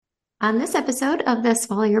On this episode of the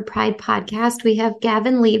Swallow Your Pride podcast, we have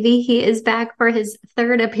Gavin Levy. He is back for his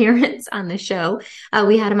third appearance on the show.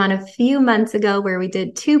 We had him on a few months ago where we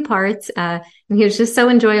did two parts, and he was just so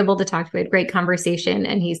enjoyable to talk to. We had great conversation,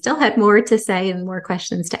 and he still had more to say and more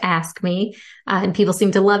questions to ask me. And people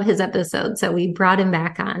seem to love his episode, so we brought him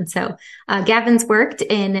back on. So Gavin's worked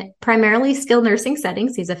in primarily skilled nursing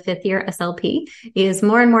settings. He's a fifth-year SLP. He is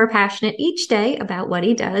more and more passionate each day about what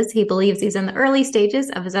he does. He believes he's in the early stages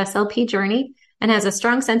of his SLP journey and has a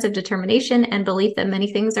strong sense of determination and belief that many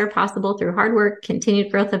things are possible through hard work, continued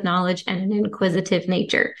growth of knowledge, and an inquisitive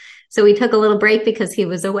nature. So we took a little break because he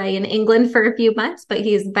was away in England for a few months, but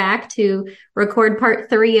he's back to record part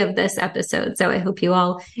 3 of this episode. So I hope you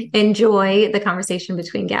all enjoy the conversation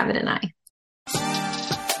between Gavin and I.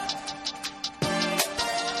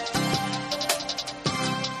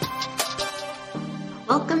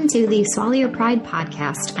 Welcome to the Swallow Your Pride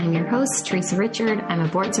podcast. I'm your host, Teresa Richard. I'm a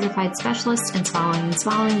board-certified specialist in swallowing and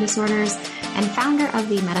swallowing disorders and founder of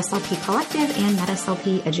the MedSLP Collective and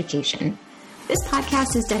MedSLP Education. This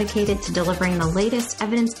podcast is dedicated to delivering the latest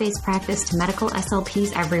evidence-based practice to medical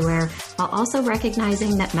SLPs everywhere, while also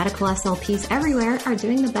recognizing that medical SLPs everywhere are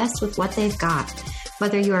doing the best with what they've got.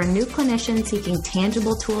 Whether you are a new clinician seeking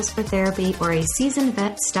tangible tools for therapy or a seasoned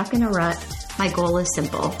vet stuck in a rut, my goal is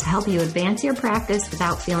simple: to help you advance your practice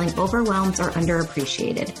without feeling overwhelmed or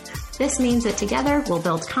underappreciated. This means that together we'll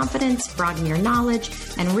build confidence, broaden your knowledge,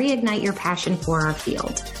 and reignite your passion for our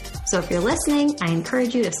field. So if you're listening, I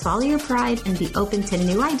encourage you to swallow your pride and be open to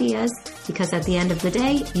new ideas, because at the end of the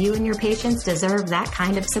day, you and your patients deserve that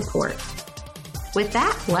kind of support. With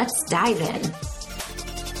that, let's dive in.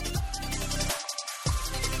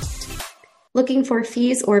 Looking for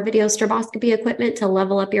fees or video stroboscopy equipment to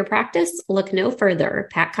level up your practice? Look no further.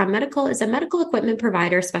 PATCOM Medical is a medical equipment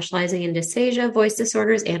provider specializing in dysphagia, voice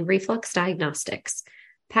disorders, and reflux diagnostics.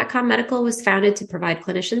 PATCOM Medical was founded to provide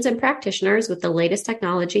clinicians and practitioners with the latest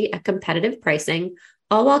technology at competitive pricing,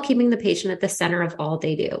 all while keeping the patient at the center of all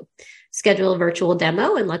they do. Schedule a virtual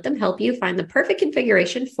demo and let them help you find the perfect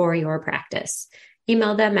configuration for your practice.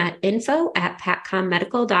 Email them at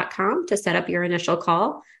info@patcommedical.com to set up your initial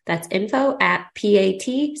call. That's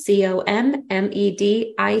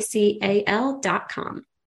info@patcommedical.com.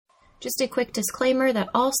 Just a quick disclaimer that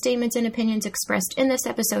all statements and opinions expressed in this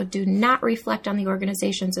episode do not reflect on the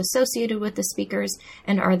organizations associated with the speakers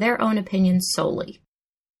and are their own opinions solely.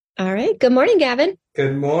 All right. Good morning, Gavin.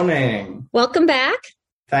 Good morning. Welcome back.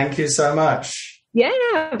 Thank you so much. Yeah,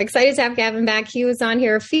 I'm excited to have Gavin back. He was on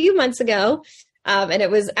here a few months ago. And it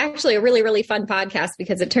was actually a really, really fun podcast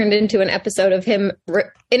because it turned into an episode of him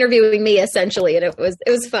interviewing me essentially. And it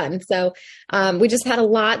was fun. So we just had a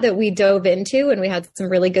lot that we dove into, and we had some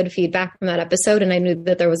really good feedback from that episode. And I knew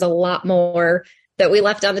that there was a lot more that we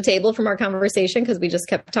left on the table from our conversation because we just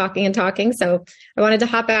kept talking and talking. So I wanted to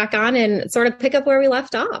hop back on and sort of pick up where we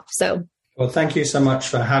left off. So, well, thank you so much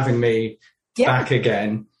for having me back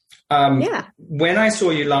again. When I saw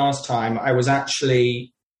you last time, I was actually...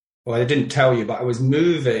 Well, I didn't tell you, but I was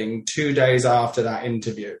moving 2 days after that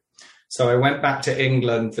interview. So I went back to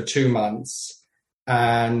England for 2 months.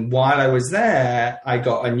 And while I was there, I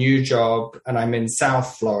got a new job, and I'm in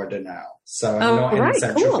South Florida now. So I'm not in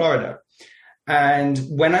Central Florida. And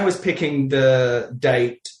when I was picking the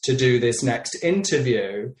date to do this next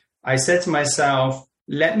interview, I said to myself,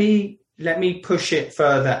 let me push it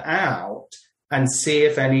further out and see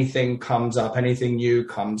if anything comes up, anything new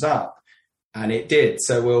comes up. And it did.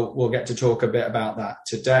 So we'll get to talk a bit about that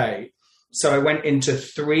today. So I went into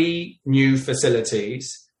 3 new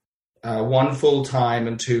facilities, 1 full-time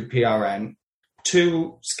and 2 PRN,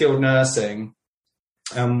 2 skilled nursing,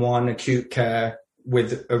 and 1 acute care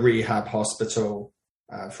with a rehab hospital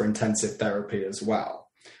for intensive therapy as well.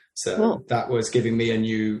 So that was giving me a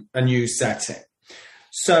new setting.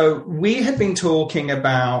 So we had been talking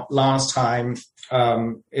about last time.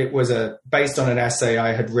 It was based on an essay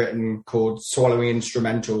I had written called "Swallowing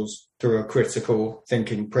Instrumentals Through a Critical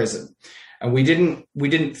Thinking Prison," and we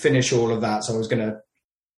didn't finish all of that. So I was going to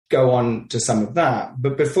go on to some of that.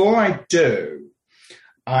 But before I do,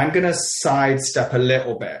 I'm going to sidestep a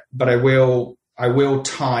little bit, but I will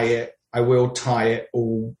tie it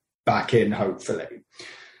all back in, hopefully.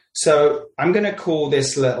 So I'm going to call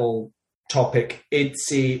this little topic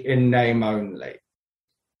 "IDSI in name only."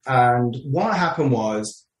 And what happened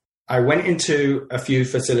was I went into a few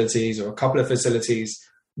facilities, or a couple of facilities,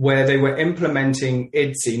 where they were implementing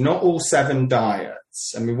IDSI, not all 7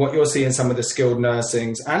 diets. I mean, what you'll see in some of the skilled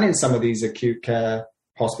nursings and in some of these acute care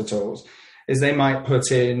hospitals is they might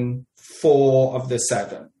put in 4 of the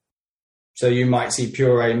 7. So you might see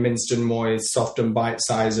puree, minced and moist, soft and bite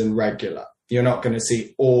size, and regular, You're not going to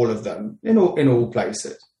see all of them in all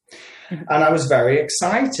places. Mm-hmm. And I was very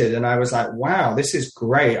excited. And I was like, wow, this is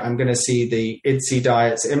great. I'm going to see the IDSI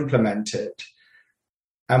diets implemented.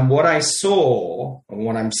 And what I saw, and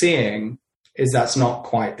what I'm seeing, is that's not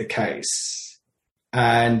quite the case.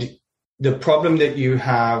 And the problem that you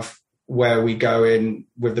have where we go in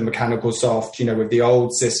with the mechanical soft, with the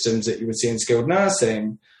old systems that you would see in skilled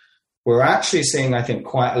nursing, we're actually seeing, I think,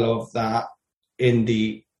 quite a lot of that in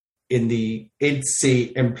the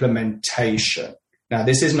IDSI implementation. Now,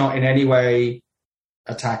 this is not in any way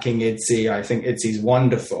attacking IDSI. I think IDSI is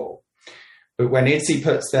wonderful. But when IDSI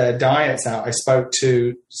puts their diets out, I spoke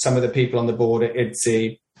to some of the people on the board at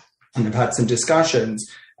IDSI and I've had some discussions,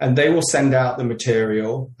 and they will send out the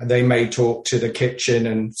material and they may talk to the kitchen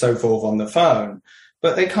and so forth on the phone,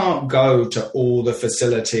 but they can't go to all the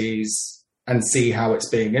facilities and see how it's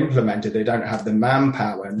being implemented. They don't have the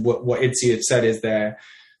manpower. And what IDSI had said is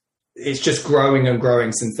it's just growing and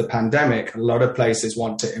growing since the pandemic. A lot of places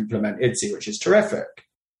want to implement IDSI, which is terrific.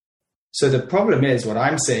 So the problem is, what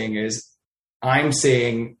I'm seeing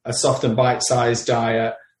a soft and bite-sized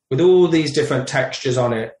diet with all these different textures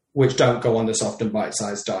on it, which don't go on the soft and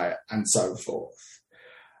bite-sized diet, and so forth.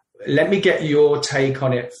 Let me get your take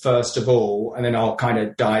on it first of all, and then I'll kind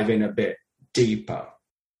of dive in a bit deeper.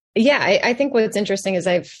 Yeah, I think what's interesting is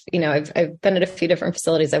I've been at a few different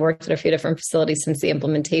facilities. I've worked at a few different facilities since the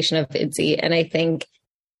implementation of IDSI, and I think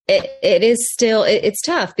it's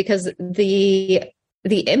tough because the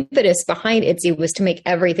impetus behind IDSI was to make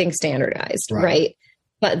everything standardized, right?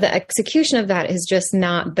 But the execution of that has just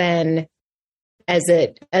not been as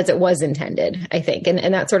it was intended, I think.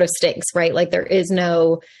 And that sort of stinks, right? Like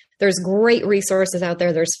there's great resources out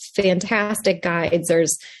there. There's fantastic guides.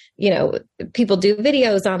 There's, people do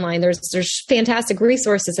videos online. There's fantastic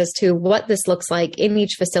resources as to what this looks like in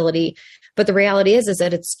each facility. But the reality is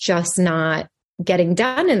that it's just not getting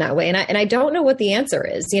done in that way. And I don't know what the answer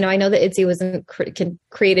is. I know that IDSI wasn't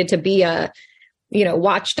created to be a,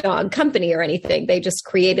 watchdog company or anything. They just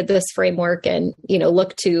created this framework and,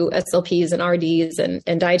 look to SLPs and RDs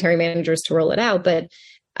and dietary managers to roll it out. But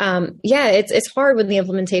it's hard when the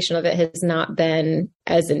implementation of it has not been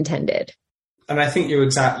as intended. And I think you're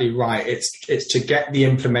exactly right. It's to get the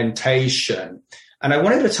implementation. And I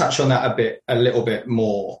wanted to touch on that a little bit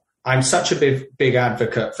more. I'm such a big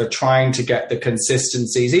advocate for trying to get the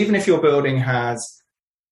consistencies, even if your building has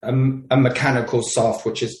a mechanical soft,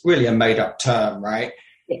 which is really a made up term, right?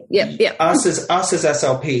 Yeah. Us as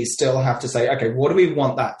SLPs still have to say, okay, what do we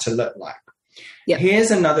want that to look like? Yeah. Here's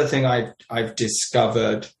another thing I've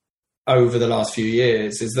discovered over the last few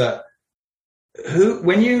years is that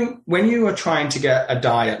when you are trying to get a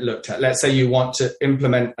diet looked at, let's say you want to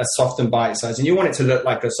implement a soft and bite size and you want it to look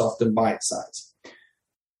like a soft and bite size,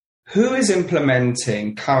 who is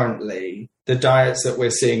implementing currently the diets that we're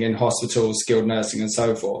seeing in hospitals, skilled nursing, and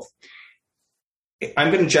so forth?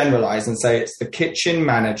 I'm going to generalize and say it's the kitchen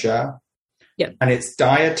manager, and it's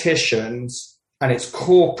dietitians, and it's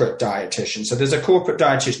corporate dietitians. So there's a corporate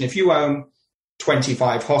dietitian. If you own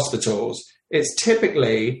 25 hospitals, it's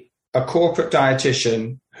typically a corporate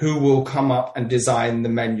dietitian who will come up and design the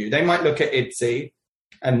menu. They might look at IDSI,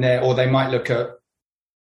 or they might look at,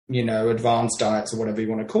 advanced diets or whatever you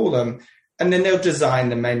want to call them, and then they'll design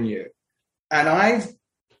the menu. And I've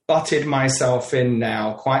butted myself in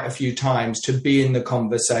now quite a few times to be in the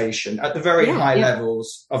conversation at the very high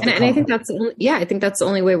levels of the company. I think that's the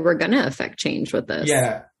only way we're going to affect change with this.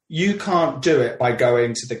 Yeah. You can't do it by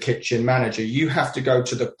going to the kitchen manager. You have to go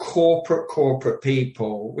to the corporate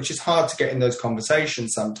people, which is hard to get in those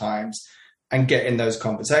conversations sometimes and get in those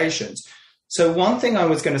conversations. So one thing I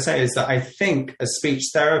was going to say is that I think as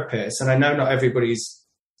speech therapists, and I know not everybody's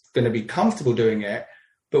going to be comfortable doing it,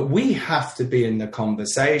 but we have to be in the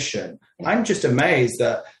conversation. I'm just amazed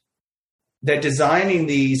that they're designing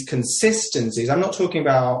these consistencies. I'm not talking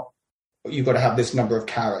about you've got to have this number of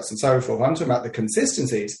carrots and so forth. I'm talking about the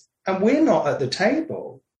consistencies. And we're not at the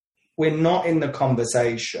table. We're not in the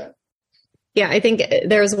conversation. Yeah, I think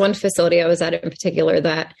there was one facility I was at in particular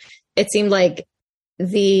that it seemed like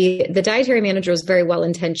the dietary manager was very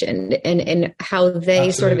well-intentioned in how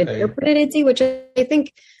they sort of interpreted IDSI, which I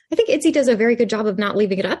think IDSI does a very good job of not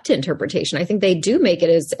leaving it up to interpretation. I think they do make it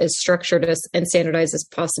as structured and standardized as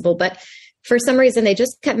possible. But for some reason, they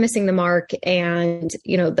just kept missing the mark. And,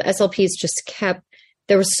 the SLPs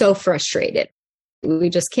they were so frustrated. We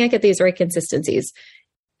just can't get these right consistencies.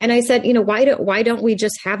 And I said, why don't we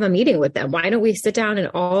just have a meeting with them? Why don't we sit down and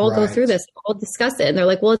all go through this, all discuss it? And they're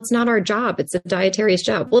like, well, it's not our job. It's the dietarian's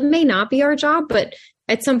job. Well, it may not be our job, but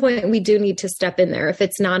at some point we do need to step in there if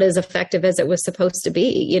it's not as effective as it was supposed to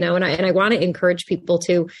be, and I want to encourage people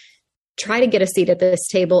to try to get a seat at this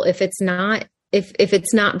table if it's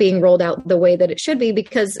not being rolled out the way that it should be,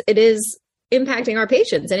 because it is impacting our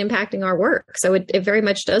patients and impacting our work. So it very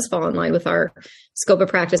much does fall in line with our scope of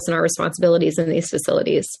practice and our responsibilities in these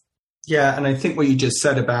facilities. Yeah. And I think what you just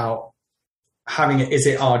said about having it, is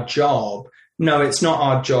it our job? No, it's not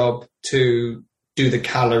our job to do the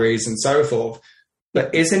calories and so forth.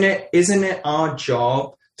 But isn't it our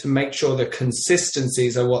job to make sure the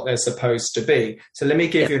consistencies are what they're supposed to be? So let me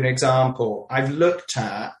give you an example. I've looked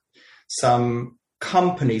at some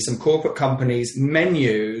corporate companies'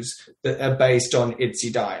 menus that are based on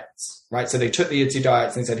IDSI diets, right? So they took the IDSI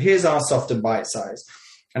diets and said, here's our soft and bite size.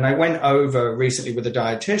 And I went over recently with a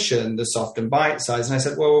dietitian, the soft and bite size, and I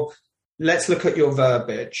said, well, let's look at your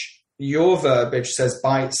verbiage. Your verbiage says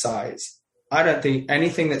bite size. I don't see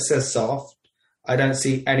anything that says soft. I don't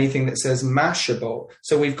see anything that says mashable.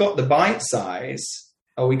 So we've got the bite size,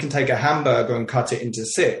 or we can take a hamburger and cut it into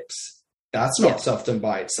 6. That's not soft and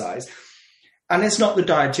bite size. And it's not the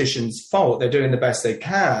dietitian's fault. They're doing the best they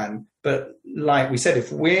can. But like we said,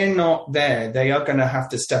 if we're not there, they are going to have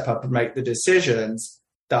to step up and make the decisions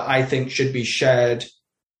that I think should be shared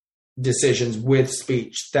decisions with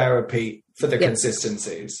speech therapy for the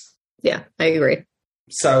consistencies. Yeah, I agree.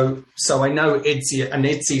 So I know IDSI, and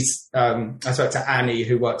IDSI's, I spoke to Annie,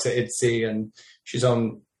 who works at IDSI, and she's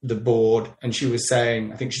on the board, and she was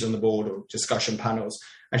saying, I think she's on the board or discussion panels,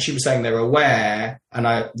 and she was saying they're aware, and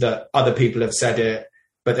that other people have said it,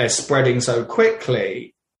 but they're spreading so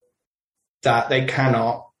quickly that they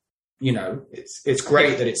cannot, it's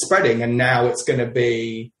great that it's spreading, and now it's going to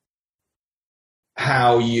be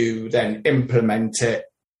how you then implement it,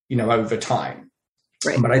 over time.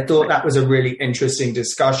 Right. But I thought that was a really interesting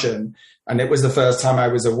discussion. And it was the first time I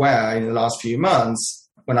was aware in the last few months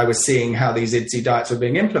when I was seeing how these IDSI diets were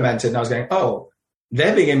being implemented. And I was going, oh,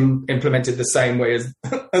 they're being implemented the same way as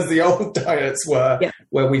the old diets were,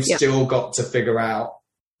 where we've still got to figure out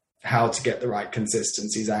how to get the right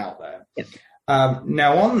consistencies out there. Yeah.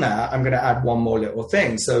 Now on that, I'm going to add one more little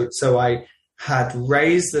thing. So I had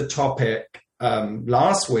raised the topic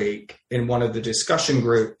last week in one of the discussion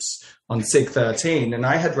groups on SIG 13, and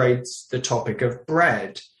I had raised the topic of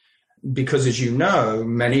bread because, as you know,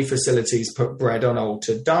 many facilities put bread on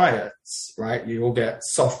altered diets, right? You will get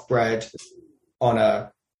soft bread on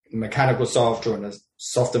a mechanical soft or on a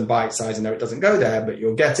soft and bite size. I know it doesn't go there, but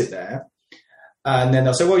you'll get it there. And then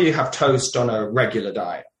they'll say, well, you have toast on a regular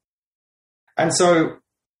diet. And so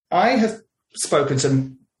I have spoken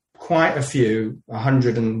to quite a few,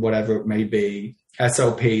 100 and whatever it may be,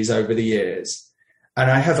 SLPs over the years. And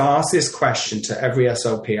I have asked this question to every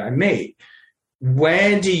SLP I meet.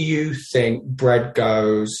 Where do you think bread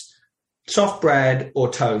goes, soft bread or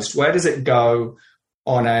toast? Where does it go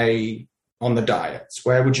on the diets?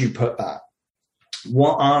 Where would you put that?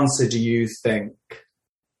 What answer do you think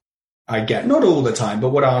I get? Not all the time,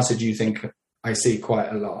 but what answer do you think I see quite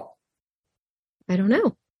a lot? I don't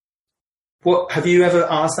know. What have you ever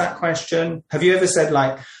asked that question? Have you ever said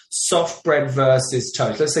like soft bread versus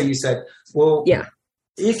toast? Let's say you said, well,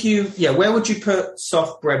 where would you put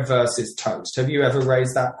soft bread versus toast? Have you ever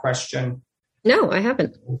raised that question? No, I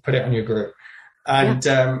haven't. We'll put it on your group. And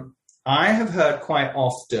I have heard quite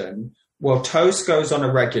often, well, toast goes on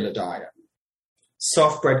a regular diet.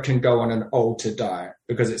 Soft bread can go on an altered diet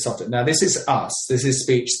because it's softer. Now, this is us. This is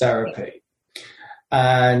speech therapy.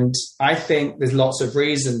 And I think there's lots of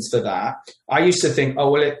reasons for that. I used to think,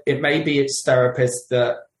 it maybe it's therapists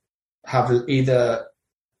that have either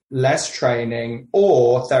less training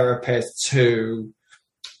or therapists who,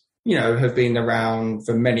 have been around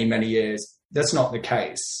for many, many years. That's not the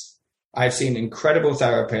case. I've seen incredible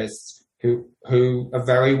therapists who are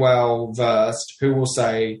very well versed, who will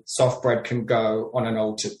say soft bread can go on an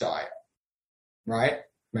altered diet, right?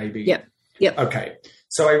 Maybe. Yeah. Yeah. Okay.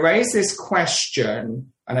 So I raised this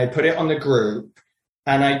question and I put it on the group,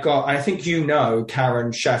 and I think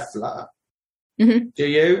Karen Scheffler, do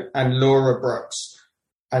you? And Laura Brooks.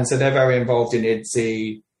 And so they're very involved in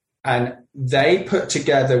IDSI, and they put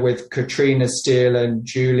together with Katrina Steele and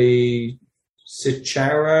Julie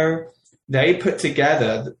Cicero, they put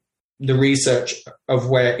together the research of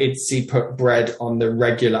where IDSI put bread on the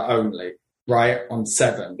regular only, right, on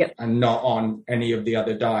 7, and not on any of the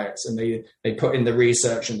other diets. And they put in the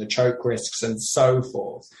research and the choke risks and so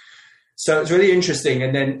forth. So it's really interesting.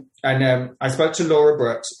 And then I spoke to Laura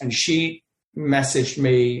Brooks, and she messaged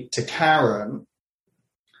me to Karen,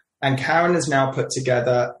 and Karen has now put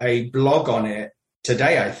together a blog on it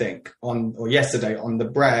today, I think, or yesterday, on the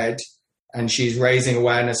bread. And she's raising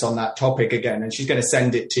awareness on that topic again. And she's going to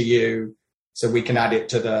send it to you so we can add it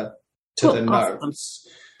to the notes.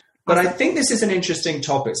 But I think this is an interesting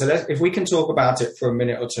topic. So if we can talk about it for a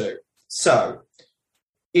minute or two. So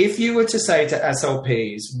if you were to say to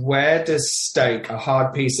SLPs, where does steak, a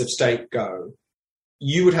hard piece of steak, go?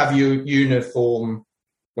 You would have your uniform,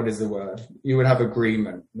 what is the word? You would have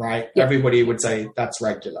agreement, right? Yep. Everybody would say that's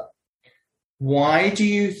regular. Why do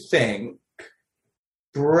you think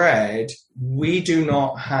bread, we do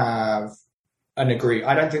not have I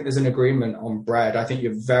don't think there's an agreement on bread. I think you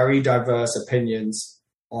have very diverse opinions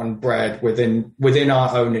on bread within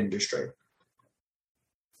our own industry.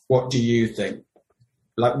 What do you think?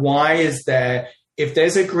 Like, why is there, if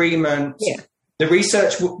there's agreement, the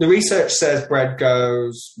research says bread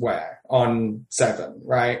goes where? On 7,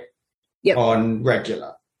 right? Yep. On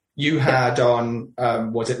regular. You had on,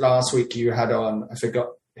 was it last week you had on, I forgot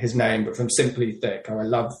his name, but from Simply Thick. Oh,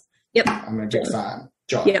 I'm a big fan.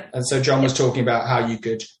 John. Yep. And so John was talking about how you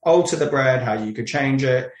could alter the bread, how you could change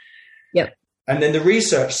it. Yep. And then the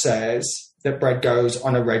research says that bread goes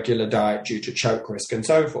on a regular diet due to choke risk and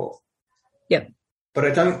so forth. Yep. But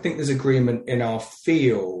I don't think there's agreement in our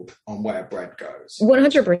field on where bread goes.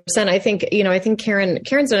 100%. I think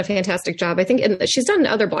Karen's done a fantastic job. I think, and she's done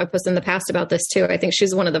other blog posts in the past about this too. I think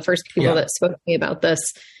she's one of the first people that spoke to me about this,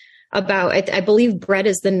 I believe bread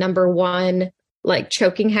is the number one like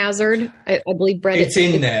choking hazard. I believe bread it's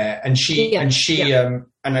in there. And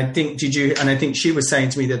I think she was saying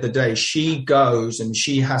to me the other day, she goes and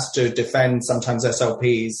she has to defend sometimes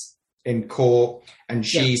SLPs in court. And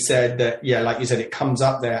she said that, like you said, it comes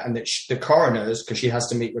up there and that the coroners, because she has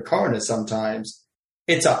to meet with coroners sometimes,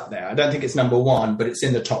 it's up there. I don't think it's number 1, but it's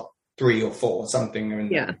in the top 3 or 4, something.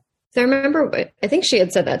 So I remember, I think she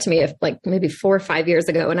had said that to me like maybe 4 or 5 years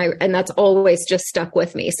ago. And that's always just stuck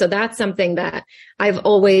with me. So that's something that I've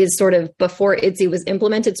always sort of, before IDSI was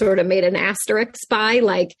implemented, sort of made an asterisk by,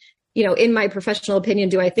 like, in my professional opinion,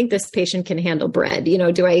 do I think this patient can handle bread?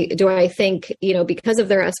 Do I think, because of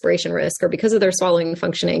their aspiration risk or because of their swallowing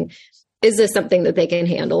functioning, is this something that they can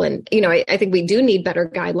handle? And, I think we do need better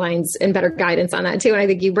guidelines and better guidance on that too. And I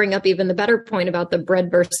think you bring up even the better point about the bread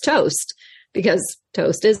versus toast, because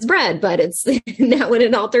toast is bread, but it's now in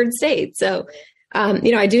an altered state. So,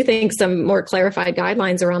 I do think some more clarified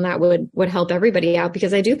guidelines around that would help everybody out,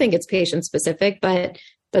 because I do think it's patient specific, but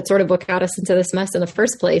that's sort of what got us into this mess in the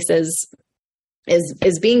first place is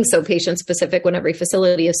being so patient specific when every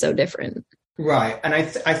facility is so different. Right. And I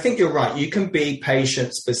think you're right. You can be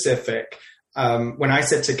patient specific. When I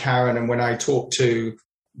said to Karen and when I talked to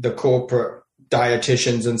the corporate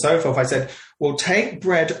dietitians and so forth, I said, we'll take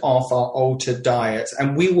bread off our altered diets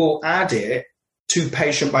and we will add it to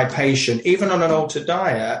patient by patient. Even on an altered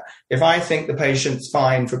diet, if I think the patient's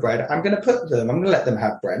fine for bread, I'm going to let them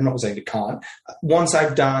have bread. I'm not saying they can't, once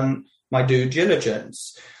I've done my due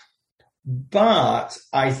diligence. But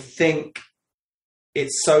I think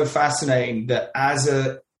it's so fascinating that as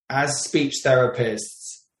speech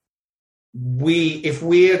therapists, if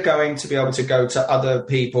we are going to be able to go to other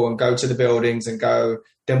people and go to the buildings and go,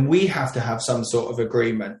 then we have to have some sort of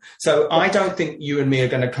agreement. So I don't think you and me are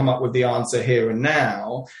going to come up with the answer here and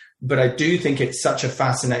now, but I do think it's such a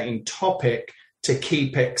fascinating topic to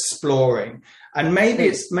keep exploring. And maybe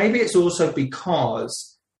it's also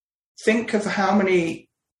because think of how many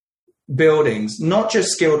buildings, not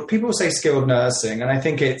just skilled, people say skilled nursing, and I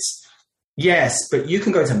think it's, yes, but you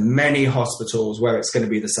can go to many hospitals where it's going to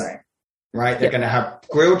be the same, right? They're going to have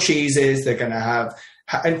grilled cheeses, they're going to have,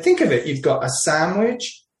 and think of it, you've got a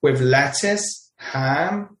sandwich with lettuce,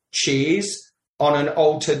 ham, cheese on an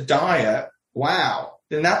altered diet. Wow.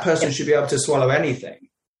 Then that person should be able to swallow anything.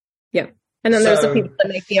 Yeah. And then there's the people that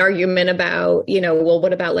make the argument about, well,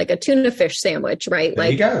 what about like a tuna fish sandwich, right?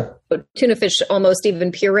 There you go. Tuna fish almost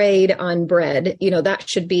even pureed on bread, that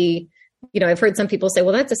should be, I've heard some people say,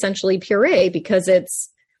 well, that's essentially puree because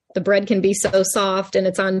the bread can be so soft and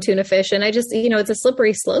it's on tuna fish. And I just, it's a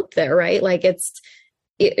slippery slope there, right? Like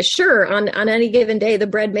sure, on any given day, the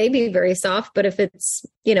bread may be very soft, but if it's,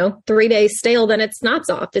 3 days stale, then it's not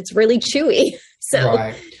soft. It's really chewy. So,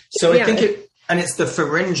 right. So I think and it's the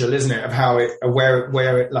pharyngeal, isn't it, of how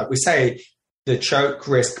where it, like we say, the choke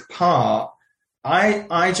risk part.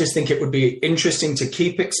 I just think it would be interesting to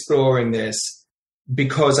keep exploring this,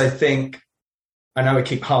 because I know we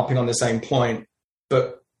keep harping on the same point,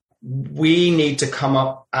 but we need to come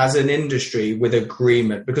up as an industry with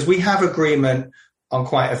agreement, because we have agreement on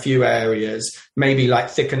quite a few areas, maybe like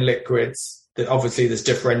thick and liquids, that obviously there's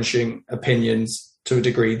differentiating opinions to a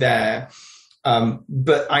degree there.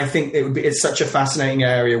 But I think it's such a fascinating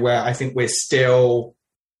area where I think we're still,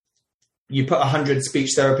 you put 100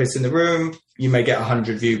 speech therapists in the room, you may get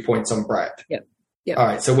 100 viewpoints on bread. Yeah. All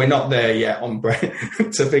right. So we're not there yet on bread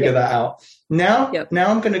to figure that out. Now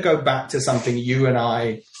I'm going to go back to something you and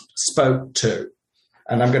I spoke to,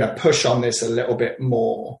 and I'm going to push on this a little bit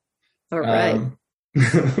more. All right.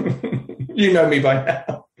 You know me by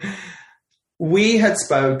now. We had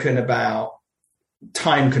spoken about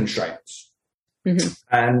time constraints. Mm-hmm.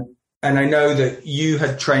 And I know that you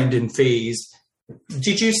had trained in fees.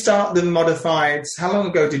 Did you start the modifieds? How long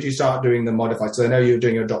ago did you start doing the modifieds? So I know you're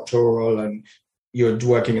doing your doctoral and you're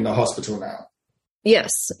working in the hospital now.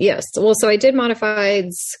 Yes. Well, so I did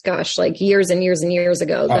modifieds, like years and years and years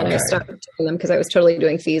ago. Then I stopped doing them because I was totally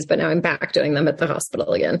doing fees, but now I'm back doing them at the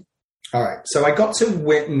hospital again. All right. So I got to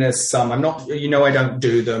witness some. I'm not, I don't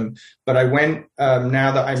do them, but I went,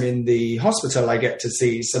 now that I'm in the hospital, I get to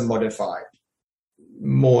see some modified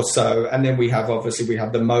more so. And then we have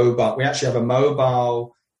the mobile. We actually have a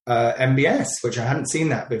mobile MBS, which I hadn't seen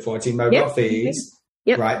that before. I'd seen mobile fees.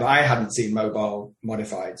 Yep. Right, but I hadn't seen mobile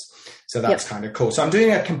modifieds. So that's kind of cool. So I'm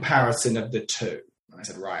doing a comparison of the two. I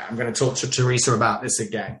said, right, I'm going to talk to Teresa about this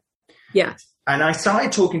again. Yeah. And I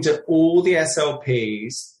started talking to all the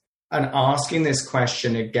SLPs and asking this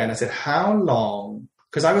question again. I said, how long?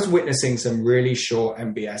 Because I was witnessing some really short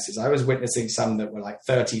MBSs. I was witnessing some that were like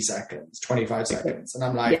 30 seconds, 25 seconds. And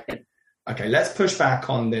I'm like, okay, let's push back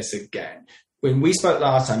on this again. When we spoke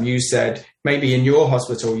last time, you said maybe in your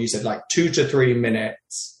hospital, you said like 2 to 3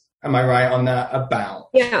 minutes. Am I right on that? About?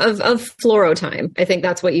 Yeah, of fluoro time. I think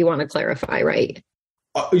that's what you want to clarify, right?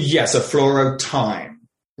 Yes, a fluoro time.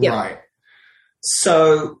 Yeah. Right.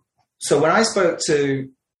 So when I spoke to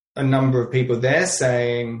a number of people, they're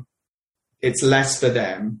saying it's less for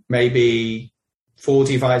them, maybe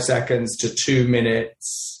 45 seconds to 2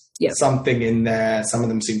 minutes, something in there. Some of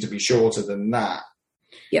them seem to be shorter than that.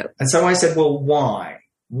 Yeah. And so I said, well, why?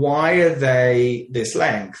 Why are they this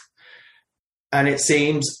length? And it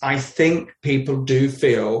seems, I think people do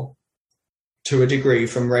feel, to a degree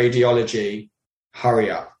from radiology, hurry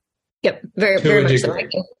up. Yep, very much so.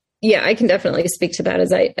 I can definitely speak to that.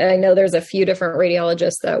 As I know there's a few different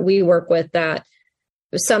radiologists that we work with that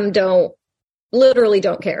some literally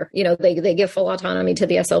don't care. They give full autonomy to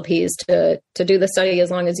the SLPs to do the study as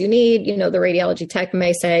long as you need. The radiology tech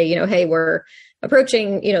may say, hey, we're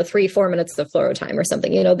approaching, 3-4 minutes of fluoro time or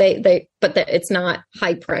something, but it's not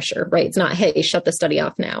high pressure, right? It's not, hey, shut the study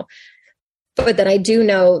off now. But then I do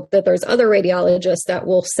know that there's other radiologists that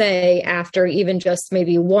will say after even just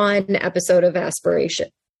maybe one episode of aspiration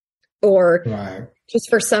or just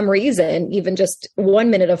for some reason, even just 1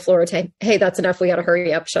 minute of fluoro time, hey, that's enough. We got to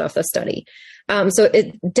hurry up, shut off the study. So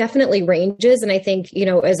it definitely ranges. And I think,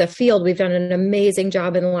 as a field, we've done an amazing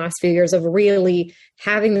job in the last few years of really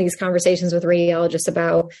having these conversations with radiologists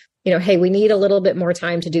about, hey, we need a little bit more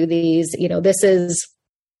time to do these.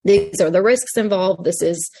 These are the risks involved. This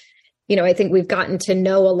is, I think we've gotten to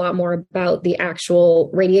know a lot more about the actual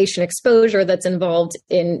radiation exposure that's involved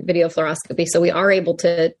in video fluoroscopy. So we are able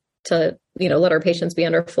to let our patients be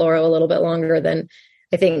under fluoro a little bit longer than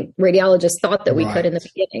I think radiologists thought that we could in the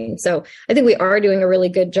beginning. So I think we are doing a really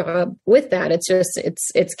good job with that. It's just,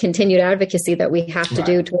 it's continued advocacy that we have to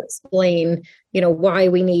do to explain, why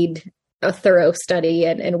we need a thorough study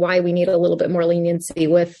and why we need a little bit more leniency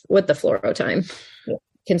with the fluoro time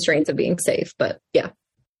constraints of being safe. But yeah.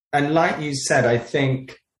 And like you said, I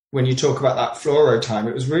think when you talk about that fluoro time,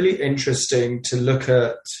 it was really interesting to look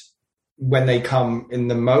at when they come in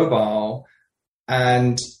the mobile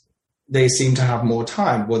and they seem to have more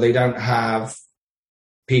time. Well, they don't have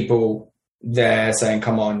people there saying,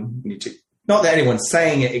 come on, you need to. Not that anyone's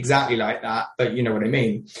saying it exactly like that, but you know what I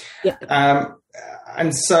mean. Yeah.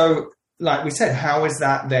 And so, like we said, how is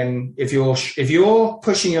that then, if you're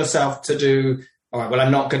pushing yourself to do, all right, well,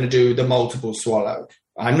 I'm not going to do the multiple swallow.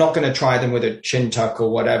 I'm not going to try them with a chin tuck or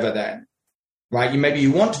whatever then, right? Maybe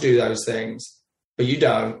you want to do those things, but you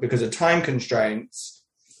don't because of time constraints.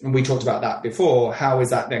 And we talked about that before. How is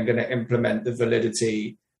that then going to implement the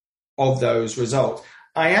validity of those results?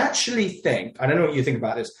 I actually think, I don't know what you think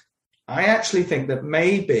about this. I actually think that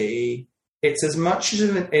maybe it's as much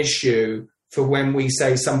of an issue for when we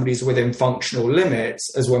say somebody's within functional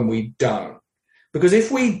limits as when we don't. Because if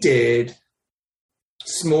we did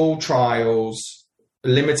small trials, a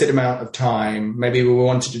limited amount of time, maybe we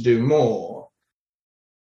wanted to do more,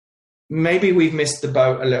 maybe we've missed the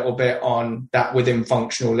boat a little bit on that within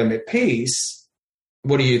functional limit piece.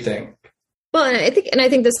 What do you think? Well, and I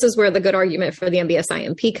think this is where the good argument for the MBS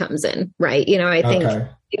IMP comes in, right? I think,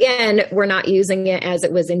 again, we're not using it as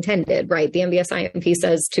it was intended, right? The MBS IMP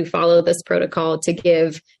says to follow this protocol to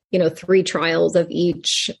give, 3 trials of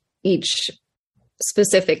each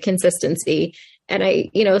specific consistency.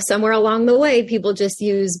 And somewhere along the way, people just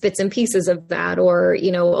use bits and pieces of that or,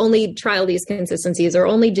 only trial these consistencies or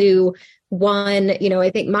only do one, I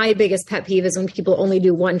think my biggest pet peeve is when people only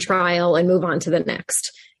do one trial and move on to the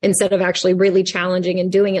next, instead of actually really challenging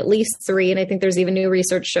and doing at least 3. And I think there's even new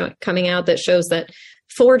research coming out that shows that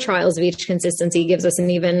 4 trials of each consistency gives us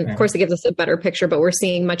of course, it gives us a better picture, but we're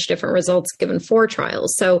seeing much different results given 4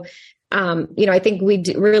 trials. So, I think we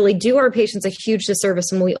really do our patients a huge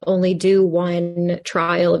disservice when we only do one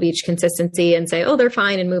trial of each consistency and say, oh, they're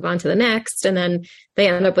fine, and move on to the next. And then they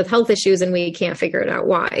end up with health issues and we can't figure it out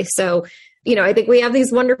why. So, I think we have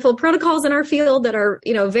these wonderful protocols in our field that are,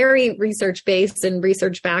 very research-based and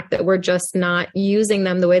research-backed, that we're just not using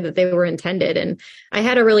them the way that they were intended. And I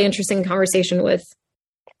had a really interesting conversation with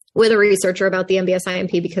a researcher about the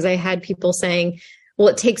MBS-IMP, because I had people saying, well,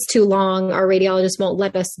 it takes too long. Our radiologist won't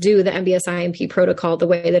let us do the MBS-IMP protocol the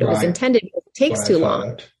way that it was intended. It takes too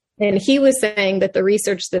long. And he was saying that the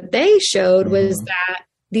research that they showed was that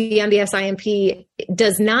the MBS-IMP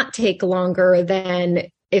does not take longer than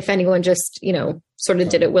if anyone just, sort of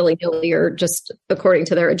did it willy-nilly or just according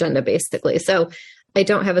to their agenda, basically. So I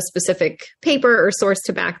don't have a specific paper or source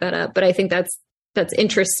to back that up, but I think that's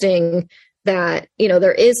interesting that,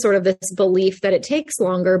 there is sort of this belief that it takes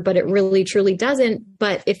longer, but it really truly doesn't.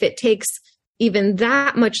 But if it takes even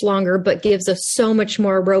that much longer, but gives us so much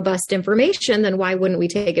more robust information, then why wouldn't we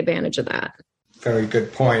take advantage of that? Very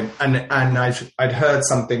good point. And I'd heard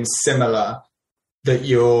something similar, that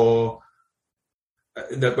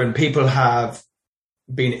that when people have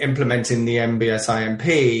been implementing the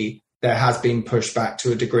MBS-IMP, there has been pushback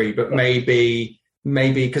to a degree, but maybe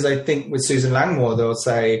because I think with Susan Langmore, they'll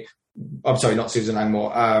say, I'm sorry, not Susan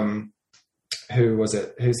Langmore. Who was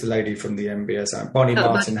it? Who's the lady from the MBS? Bonnie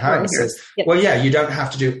Martin Harris says, well, yeah, you don't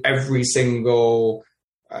have to do every single,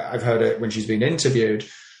 I've heard it when she's been interviewed.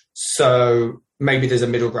 So maybe there's a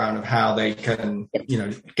middle ground of how they can,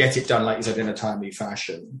 get it done, like you said, in a timely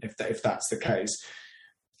fashion, if that's the case.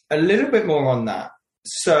 A little bit more on that.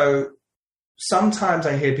 So sometimes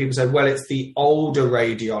I hear people say, well, it's the older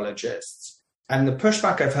radiologists. And the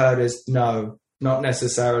pushback I've heard is, no, not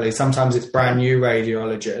necessarily. Sometimes it's brand new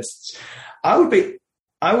radiologists. I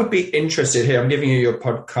would be interested here. I'm giving you your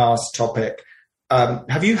podcast topic.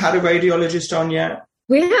 Have you had a radiologist on yet?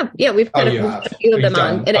 We have. Yeah, we've had a few of them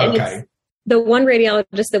on. And it's the one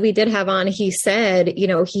radiologist that we did have on, he said,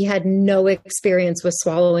 he had no experience with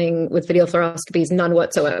swallowing with video fluoroscopies, none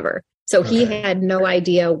whatsoever. So he had no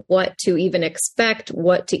idea what to even expect,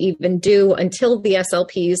 what to even do, until the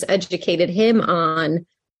SLPs educated him on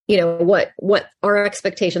what our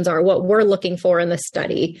expectations are, what we're looking for in the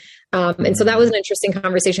study. And so that was an interesting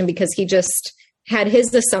conversation, because he just had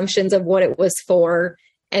his assumptions of what it was for.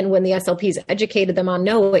 And when the SLPs educated them on,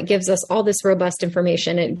 no, it gives us all this robust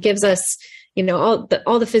information. It gives us, all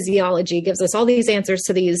the physiology, gives us all these answers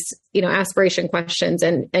to these, aspiration questions.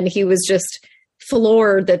 And he was just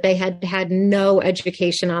floored that they had no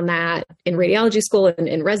education on that in radiology school and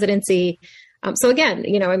in residency. So again,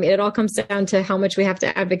 it all comes down to how much we have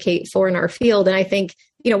to advocate for in our field. And I think,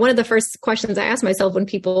 one of the first questions I ask myself when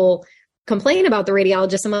people complain about the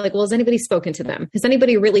radiologist, I'm like, well, has anybody spoken to them? Has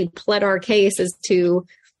anybody really pled our case as to,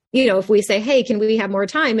 if we say, hey, can we have more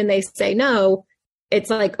time? And they say no, it's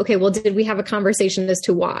like, okay, well, did we have a conversation as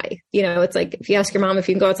to why? It's like, if you ask your mom if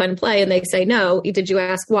you can go outside and play and they say no, did you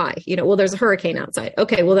ask why? Well, there's a hurricane outside.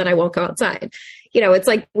 Okay, well, then I won't go outside. It's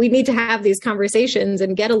like we need to have these conversations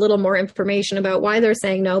and get a little more information about why they're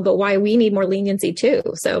saying no, but why we need more leniency too.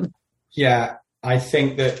 So, yeah, I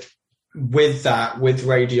think that with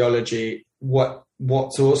radiology,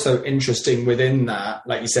 what's also interesting within that,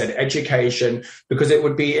 like you said, education, because it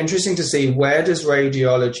would be interesting to see, where does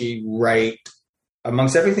radiology rate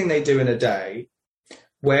amongst everything they do in a day?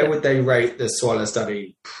 Where would they rate the swallow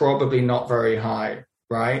study? Probably not very high,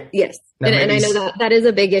 right? Yes. And I know that is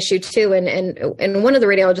a big issue too. And one of the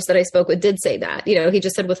radiologists that I spoke with did say that, he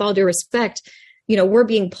just said, with all due respect, we're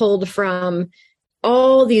being pulled from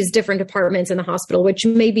all these different departments in the hospital, which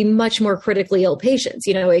may be much more critically ill patients,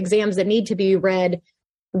 exams that need to be read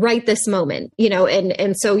right this moment,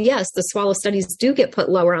 and so, yes, the swallow studies do get put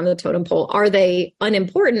lower on the totem pole. Are they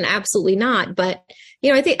unimportant? Absolutely not. But,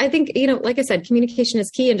 I think, like I said, communication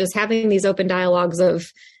is key, and just having these open dialogues of,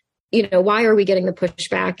 why are we getting the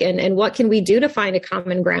pushback, and what can we do to find a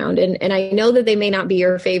common ground? And I know that they may not be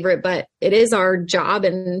your favorite, but it is our job.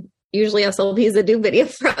 And usually SLPs that do video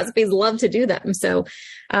fluoroscopies love to do them. So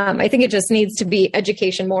I think it just needs to be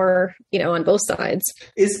education more, on both sides.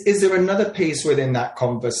 Is there another piece within that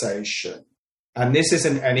conversation? And this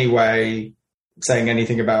isn't any way saying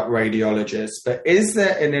anything about radiologists, but is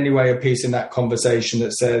there in any way a piece in that conversation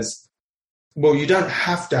that says, Well, you don't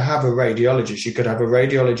have to have a radiologist. You could have a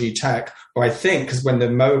radiology tech, or I think, because when the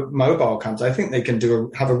mobile comes, I think they can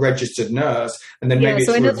have a registered nurse, and then maybe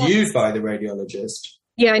it's reviewed by the radiologist.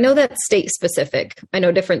 Yeah, I know that's state specific. I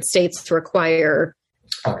know different states require,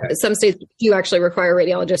 some states do actually require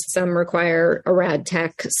radiologists, some require a rad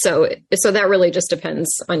tech. So that really just depends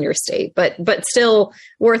on your state, but still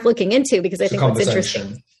worth looking into, because I think what's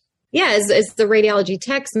interesting. Yeah, is the radiology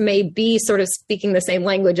techs may be sort of speaking the same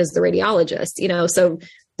language as the radiologist, so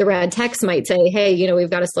the rad techs might say, hey, we've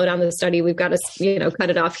got to slow down the study. We've got to, cut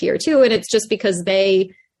it off here too. And it's just because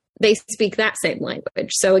they speak that same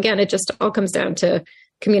language. So again, it just all comes down to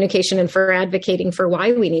communication and for advocating for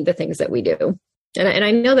why we need the things that we do. And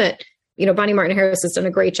I know that, Bonnie Martin Harris has done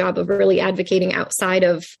a great job of really advocating outside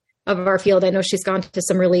of our field. I know she's gone to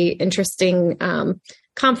some really interesting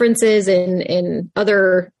conferences in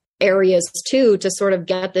other areas too, to sort of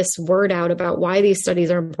get this word out about why these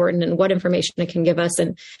studies are important and what information it can give us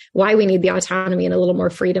and why we need the autonomy and a little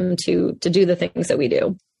more freedom to do the things that we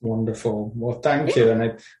do. Wonderful. Well, thank you.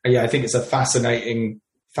 And I think it's a fascinating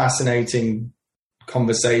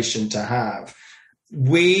conversation to have.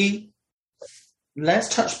 Let's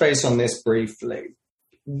touch base on this briefly.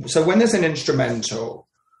 So when there's an instrumental,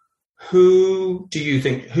 who do you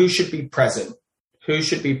think, who should be present? Who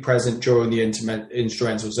should be present during the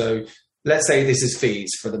instrumental? So let's say this is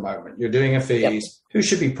fees for the moment. You're doing a fees. Yep. Who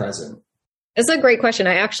should be present? It's a great question.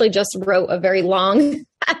 I actually just wrote a very long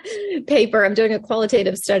paper. I'm doing a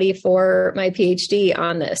qualitative study for my PhD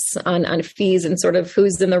on this, on fees and sort of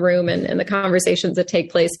who's in the room and the conversations that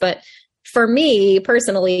take place. But for me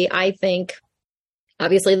personally, I think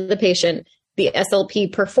obviously the patient, the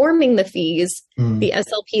SLP performing the fees, the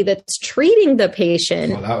SLP that's treating the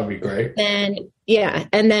patient. Well, that would be great. And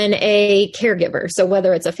then a caregiver. So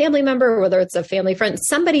whether it's a family member or whether it's a family friend,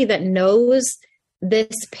 somebody that knows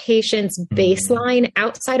this patient's baseline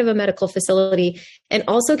outside of a medical facility and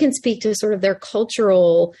also can speak to sort of their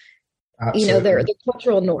cultural, their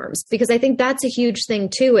cultural norms, because I think that's a huge thing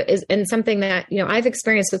too, and something that, I've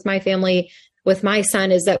experienced with my family, with my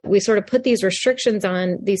son, is that we sort of put these restrictions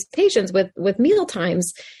on these patients with meal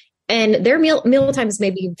times, and their meal times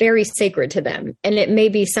may be very sacred to them. And it may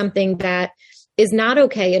be something that is not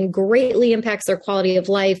okay and greatly impacts their quality of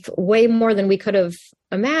life way more than we could have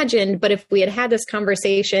imagined. But if we had this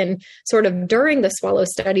conversation sort of during the Swallow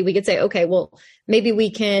study, we could say, okay, well, maybe we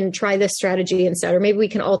can try this strategy instead, or maybe we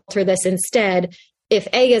can alter this instead. If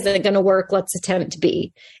A isn't going to work, let's attempt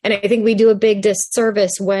B. And I think we do a big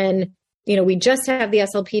disservice when, we just have the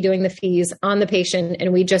SLP doing the fees on the patient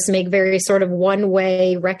and we just make very sort of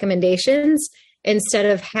one-way recommendations instead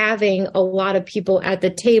of having a lot of people at the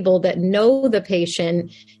table that know the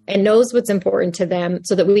patient and knows what's important to them,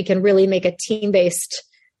 so that we can really make some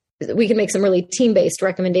really team-based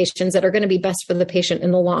recommendations that are going to be best for the patient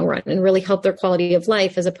in the long run and really help their quality of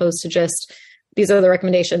life, as opposed to just, these are the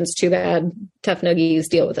recommendations, too bad, tough noogies,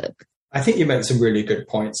 deal with it. I think you make some really good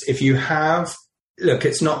points. If you have, look,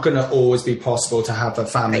 it's not going to always be possible to have a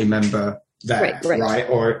family member there, right?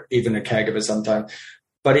 Or even a caregiver sometimes.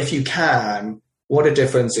 But if you can, what a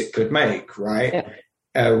difference it could make, right?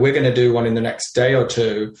 Yeah. We're going to do one in the next day or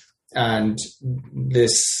two. And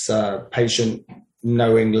this patient,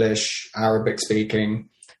 no English, Arabic speaking.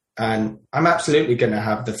 And I'm absolutely going to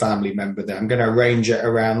have the family member there. I'm going to arrange it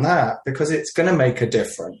around that because it's going to make a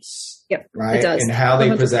difference, right? It does. In how they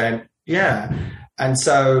 100%. Present. Yeah.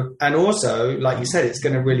 And also, like you said, it's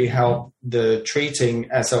going to really help the treating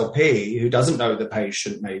SLP who doesn't know the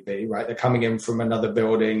patient, maybe, right? They're coming in from another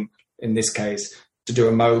building, in this case, to do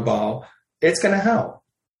a mobile. It's going to help,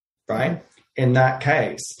 right? In that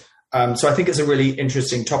case. So I think it's a really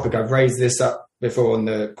interesting topic. I've raised this up before on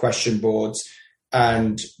the question boards,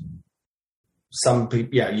 and some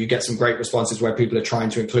people, you get some great responses where people are trying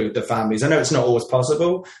to include the families. I know it's not always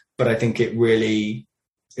possible, but I think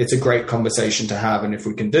it's a great conversation to have. And if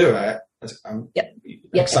we can do it, I'm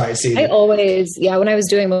excited to see. I always, when I was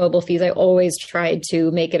doing mobile fees, I always tried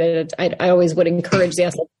to make it I always would encourage the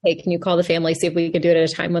SLP, hey, can you call the family, see if we could do it at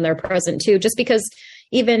a time when they're present too, just because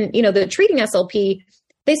even, the treating SLP,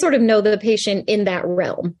 they sort of know the patient in that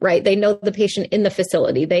realm, right? They know the patient in the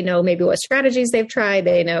facility. They know maybe what strategies they've tried.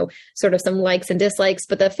 They know sort of some likes and dislikes,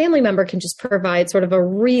 but the family member can just provide sort of a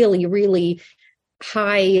really, really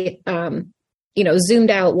high,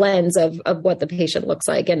 zoomed out lens of what the patient looks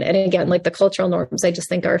like. And again, like the cultural norms, I just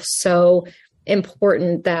think are so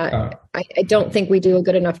important that I don't think we do a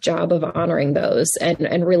good enough job of honoring those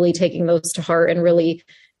and really taking those to heart and really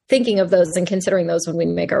thinking of those and considering those when we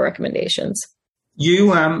make our recommendations.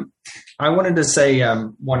 I wanted to say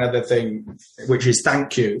one other thing, which is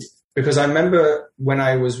thank you. Because I remember when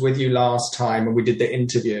I was with you last time and we did the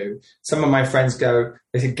interview, some of my friends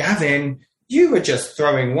they said, Gavin, you were just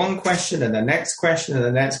throwing one question and the next question and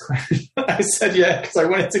the next question. I said, yeah, because I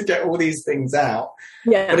wanted to get all these things out.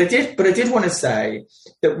 Yeah. But I did want to say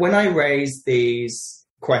that when I raise these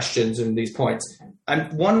questions and these points,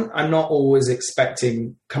 I'm not always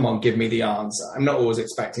expecting, come on, give me the answer. I'm not always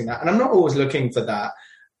expecting that. And I'm not always looking for that.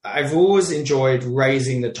 I've always enjoyed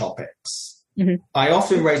raising the topics. Mm-hmm. I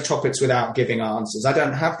often raise topics without giving answers. I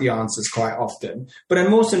don't have the answers quite often, but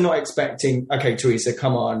I'm also not expecting, okay, Teresa,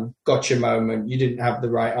 come on, gotcha moment. You didn't have the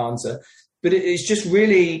right answer. But it's just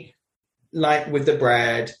really like with the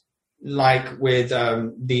bread, like with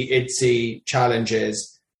the IDSI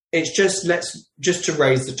challenges. It's just to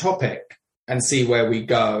raise the topic and see where we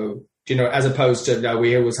go, as opposed to, no,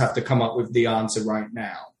 we always have to come up with the answer right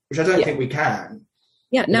now, which I don't think we can.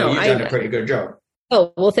 Yeah, no, you've done a pretty good job.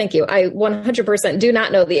 Oh, well, thank you. I 100% do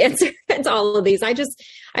not know the answer to all of these.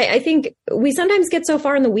 I think we sometimes get so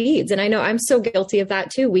far in the weeds, and I know I'm so guilty of that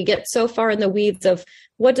too. We get so far in the weeds of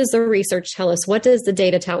what does the research tell us? What does the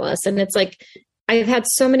data tell us? And it's like, I've had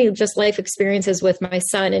so many just life experiences with my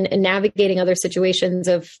son and navigating other situations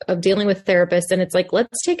of dealing with therapists. And it's like,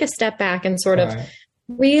 let's take a step back and sort of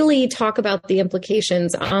really talk about the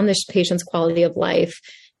implications on this patient's quality of life.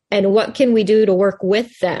 And what can we do to work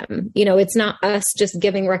with them? It's not us just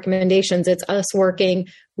giving recommendations. It's us working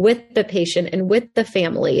with the patient and with the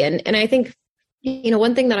family. And I think,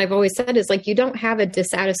 one thing that I've always said is like, you don't have a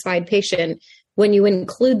dissatisfied patient when you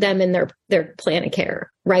include them in their plan of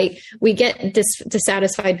care, right? We get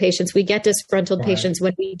dissatisfied patients. We get disgruntled patients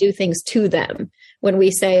when we do things to them. When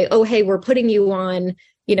we say, oh, hey, we're putting you on,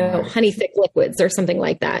 honey thick liquids or something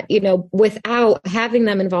like that, without having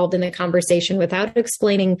them involved in the conversation, without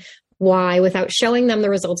explaining why, without showing them the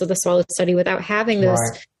results of the Swallow study, without having this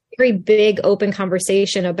very big open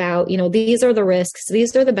conversation about, these are the risks,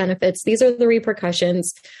 these are the benefits, these are the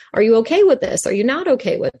repercussions. Are you okay with this? Are you not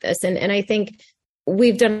okay with this? And I think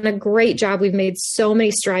we've done a great job. We've made so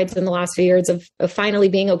many strides in the last few years of finally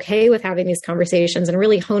being okay with having these conversations and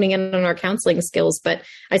really honing in on our counseling skills. But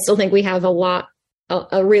I still think we have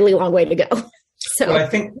a really long way to go. So I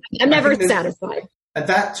think I'm never satisfied. And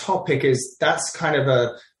that topic that's kind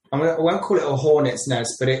of I won't call it a hornet's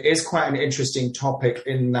nest, but it is quite an interesting topic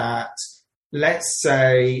in that, let's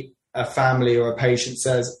say a family or a patient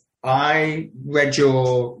says, I read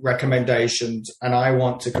your recommendations and I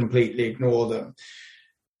want to completely ignore them.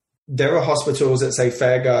 There are hospitals that say,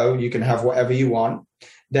 fair go, you can have whatever you want.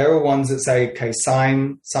 There are ones that say, okay,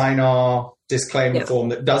 sign our disclaimer form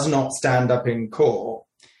that does not stand up in court.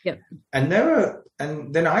 Yeah. And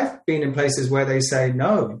then I've been in places where they say,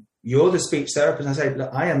 no, you're the speech therapist. And I say,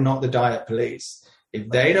 look, I am not the diet police. If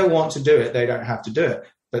they don't want to do it, they don't have to do it.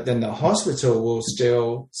 But then the hospital will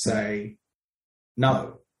still say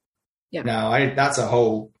no. Yeah. Now, that's a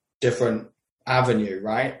whole different avenue,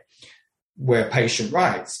 right? Where patient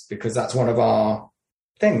rights, because that's one of our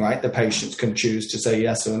thing, right? The patients can choose to say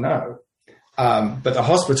yes or no. But the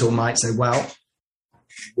hospital might say, well,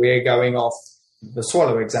 we're going off the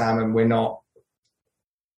Swallow exam and we're not.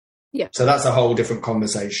 Yeah. So that's a whole different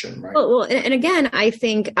conversation, right? Well, and again, I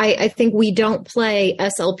think we don't play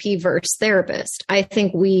SLP versus therapist.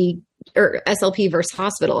 Or SLP versus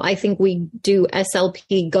hospital. I think we do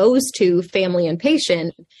SLP goes to family and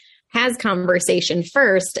patient, has conversation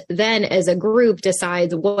first, then as a group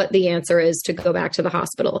decides what the answer is to go back to the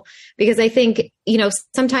hospital. Because I think,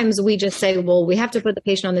 sometimes we just say, well, we have to put the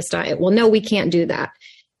patient on this diet. Well, no, we can't do that.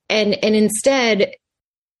 And instead,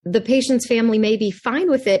 the patient's family may be fine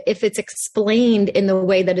with it if it's explained in the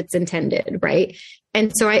way that it's intended, right?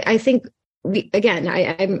 And so I think,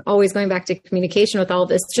 I'm always going back to communication with all of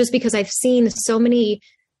this, just because I've seen so many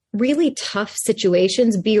really tough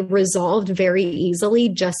situations be resolved very easily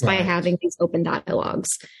just by having these open dialogues.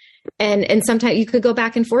 And sometimes you could go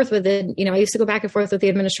back and forth with it. I used to go back and forth with the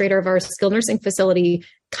administrator of our skilled nursing facility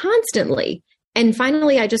constantly. And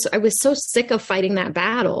finally, I was so sick of fighting that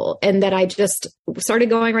battle, and that I just started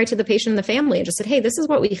going right to the patient and the family and just said, hey, this is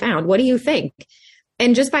what we found. What do you think?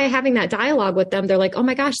 And just by having that dialogue with them, they're like, oh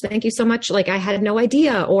my gosh, thank you so much. Like, I had no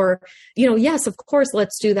idea. Or, yes, of course,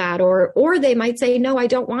 let's do that. Or they might say, no, I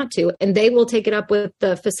don't want to. And they will take it up with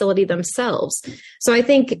the facility themselves. So I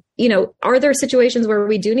think, are there situations where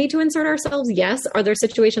we do need to insert ourselves? Yes. Are there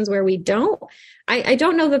situations where we don't? I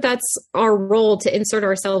don't know that that's our role to insert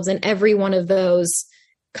ourselves in every one of those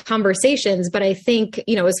conversations. But I think,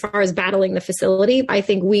 as far as battling the facility, I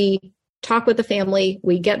think we talk with the family,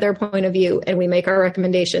 we get their point of view, and we make our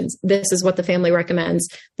recommendations. This is what the family recommends.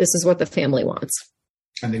 This is what the family wants.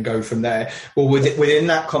 And then go from there. Well, within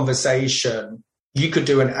that conversation, you could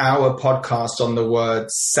do an hour podcast on the word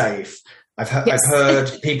safe. I've heard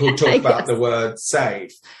people talk about the word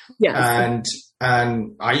safe. Yes.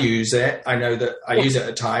 And I use it. I know that I use it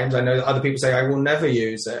at times. I know that other people say I will never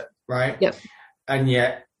use it. Right. Yep. And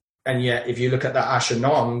yet, if you look at the Asher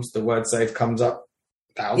Noms, the word safe comes up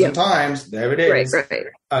 1,000 times. There it is.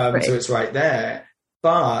 Right. So it's right there.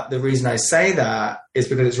 But the reason I say that is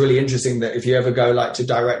because it's really interesting that if you ever go like to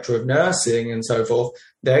director of nursing and so forth,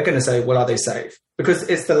 they're going to say, well, are they safe? Because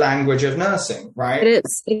it's the language of nursing, right? It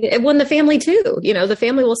is. When the family too, the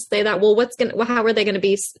family will say that, well, how are they going to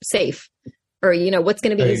be safe? Or, what's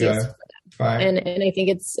going to be easiest? Right. And I think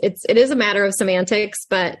it is a matter of semantics,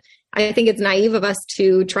 but I think it's naive of us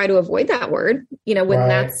to try to avoid that word, when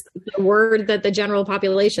that's the word that the general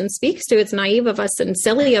population speaks to. It's naive of us and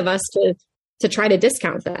silly of us to try to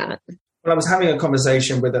discount that. Well, I was having a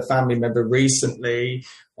conversation with a family member recently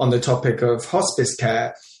on the topic of hospice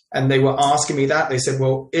care, and they were asking me that. They said,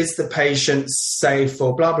 well, is the patient safe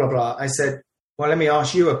or blah, blah, blah? I said, well, let me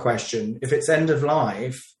ask you a question. If it's end of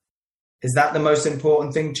life, is that the most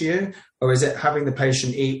important thing to you? Or is it having the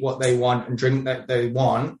patient eat what they want and drink that they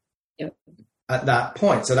want at that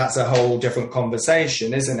point? So that's a whole different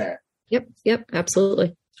conversation, isn't it? Yep,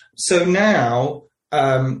 absolutely. So now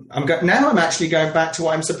I'm actually going back to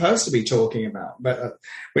what I'm supposed to be talking about, but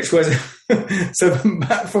which was so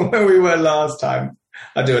back from where we were last time.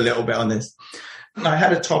 I'll do a little bit on this. I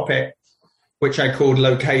had a topic which I called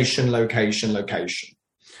location.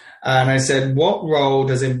 And I said, what role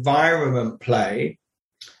does environment play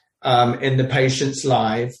in the patient's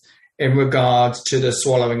life in regards to the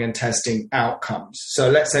swallowing and testing outcomes? So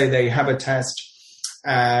let's say they have a test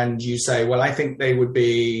and you say, well, I think they would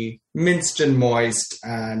be minced and moist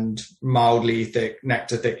and mildly thick,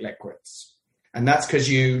 nectar thick liquids. And that's because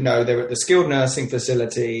they're at the skilled nursing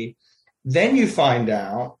facility. Then you find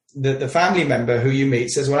out that the family member who you meet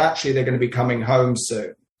says, well, actually, they're going to be coming home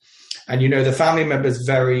soon. And, the family member is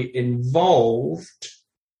very involved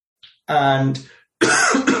and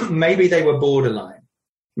maybe they were borderline.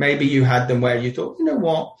 Maybe you had them where you thought, you know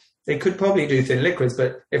what, they could probably do thin liquids,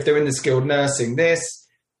 but if they're in the skilled nursing,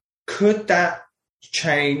 could that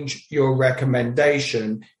change your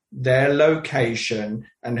recommendation, their location,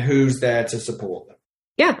 and who's there to support them?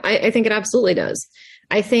 Yeah, I think it absolutely does.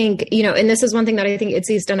 I think, and this is one thing that I think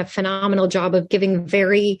ITSE's done a phenomenal job of giving their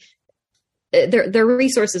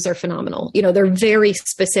resources are phenomenal. They're very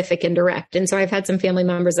specific and direct. And so I've had some family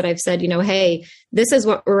members that I've said, hey, this is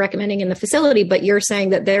what we're recommending in the facility, but you're saying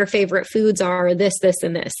that their favorite foods are this, this,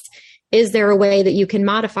 and this. Is there a way that you can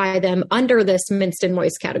modify them under this minced and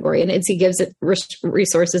moist category? And ITSE gives it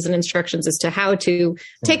resources and instructions as to how to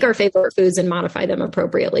take our favorite foods and modify them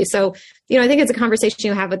appropriately. So, I think it's a conversation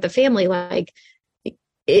you have with the family, like,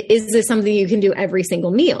 is this something you can do every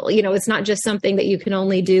single meal? It's not just something that you can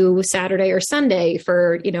only do Saturday or Sunday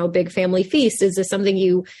for, a big family feast. Is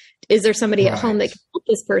there somebody at home that can help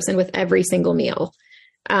this person with every single meal?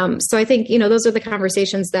 So I think, those are the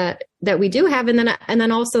conversations that we do have. And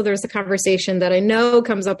then also there's the conversation that I know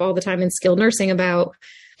comes up all the time in skilled nursing about,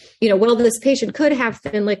 well, this patient could have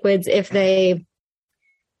thin liquids if they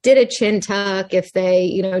did a chin tuck, if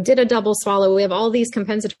they, did a double swallow. We have all these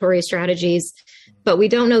compensatory strategies, but we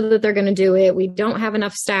don't know that they're going to do it. We don't have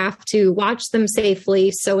enough staff to watch them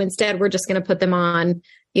safely. So instead, we're just going to put them on,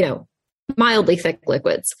 mildly thick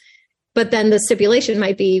liquids. But then the stipulation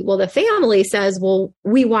might be, well, the family says, well,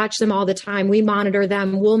 we watch them all the time. We monitor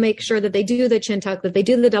them. We'll make sure that they do the chin tuck, that they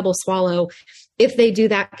do the double swallow. If they do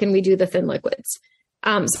that, can we do the thin liquids?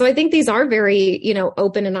 So I think these are very,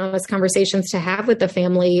 open and honest conversations to have with the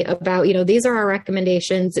family about, these are our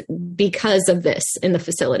recommendations because of this in the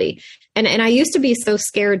facility. And I used to be so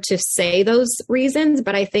scared to say those reasons,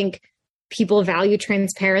 but I think people value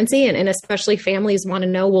transparency and especially families want to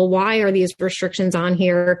know, well, why are these restrictions on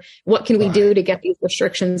here? What can we do to get these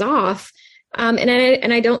restrictions off? And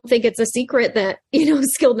I don't think it's a secret that,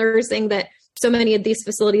 skilled nursing, that so many of these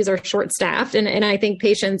facilities are short-staffed. And I think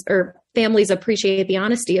patients or families appreciate the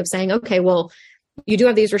honesty of saying, okay, well, you do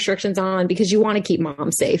have these restrictions on because you want to keep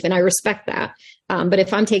mom safe. And I respect that. But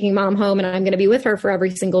if I'm taking mom home and I'm going to be with her for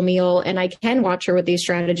every single meal and I can watch her with these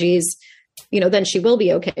strategies, then she will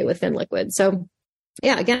be okay with thin liquid. So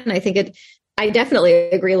yeah, again, I definitely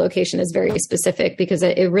agree. Location is very specific because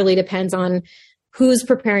it really depends on who's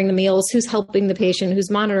preparing the meals, who's helping the patient,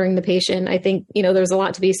 who's monitoring the patient. I think, there's a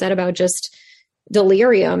lot to be said about just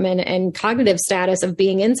delirium and cognitive status of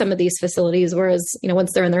being in some of these facilities. Whereas,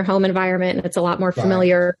 once they're in their home environment and it's a lot more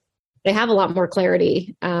familiar, they have a lot more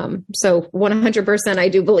clarity. So 100%, I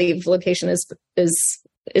do believe location is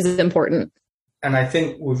important. And I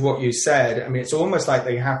think with what you said, it's almost like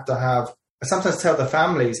they have to have sometimes tell the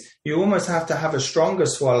families, you almost have to have a stronger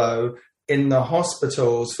swallow in the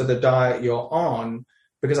hospitals for the diet you're on,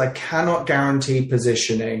 because I cannot guarantee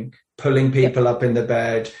positioning, pulling people up in the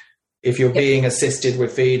bed. If you're being assisted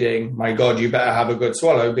with feeding, my God, you better have a good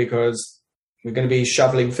swallow, because we're going to be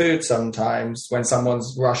shoveling food sometimes when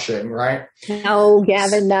someone's rushing, right? No,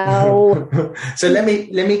 Gavin, no. So let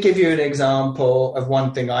me give you an example of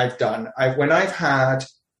one thing I've done. When I've had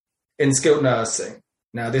in skilled nursing,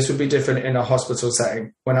 now this would be different in a hospital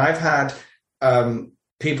setting. When I've had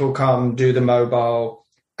people come do the mobile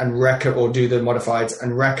and or do the modifieds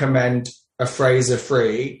and recommend a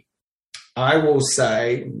Fraser-free, I will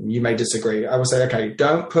say, you may disagree, I will say, okay,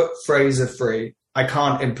 don't put Fraser-free. I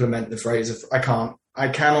can't implement the Fraser. I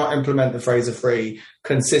cannot implement the Fraser-free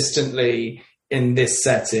consistently in this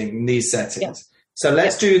setting, in these settings. Yeah. So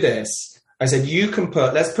let's do this. I said,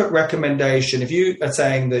 let's put recommendation. If you are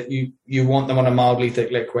saying that you want them on a mildly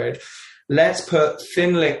thick liquid, let's put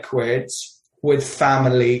thin liquids with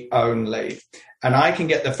family only. And I can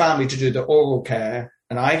get the family to do the oral care,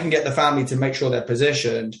 and I can get the family to make sure they're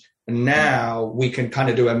positioned. And now we can kind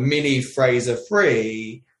of do a mini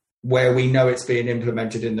Fraser-free where we know it's being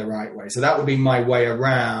implemented in the right way. So that would be my way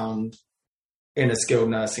around in a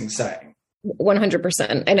skilled nursing setting.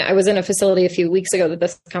 100%. And I was in a facility a few weeks ago that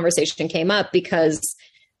this conversation came up, because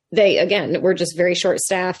they, again, were just very short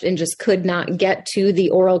staffed and just could not get to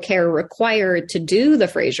the oral care required to do the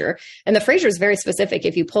Fraser. And the Fraser is very specific.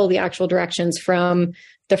 If you pull the actual directions from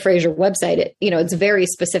the Fraser website, it's very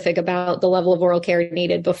specific about the level of oral care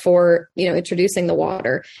needed before, introducing the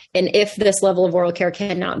water. And if this level of oral care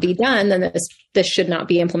cannot be done, then this should not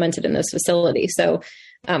be implemented in this facility. So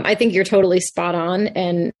I think you're totally spot on.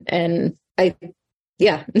 And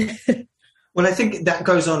yeah. Well, I think that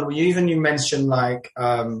goes on. You mentioned like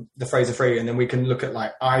the Fraser-free, and then we can look at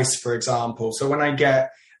like ice, for example. So when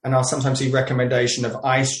I'll sometimes see recommendation of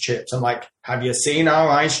ice chips. I'm like, have you seen our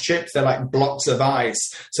ice chips? They're like blocks of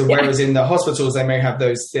ice. So whereas in the hospitals, they may have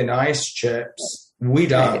those thin ice chips, we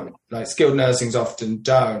don't. Like skilled nursings often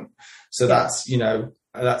don't. So that's,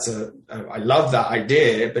 I love that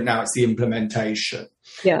idea, but now it's the implementation.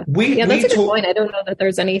 Yeah. That's a good point. I don't know that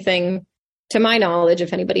there's anything, to my knowledge,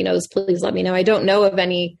 if anybody knows, please let me know. I don't know of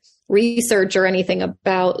any research or anything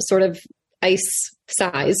about sort of ice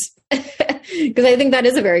size, because I think that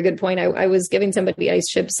is a very good point. I was giving somebody ice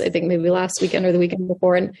chips, I think maybe last weekend or the weekend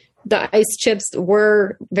before, and the ice chips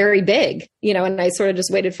were very big, and I sort of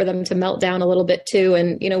just waited for them to melt down a little bit too.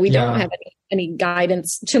 And, we don't have any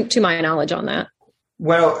guidance to my knowledge on that.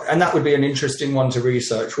 Well, and that would be an interesting one to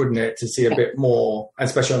research, wouldn't it? To see a bit more,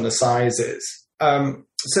 especially on the sizes.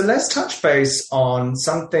 So let's touch base on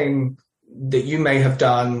something that you may have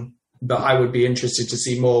done, but I would be interested to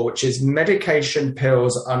see more, which is medication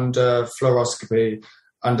pills under fluoroscopy,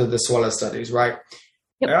 under the swallow studies, right?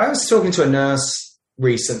 Yep. I was talking to a nurse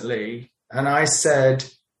recently, and I said,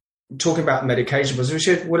 talking about medication pills,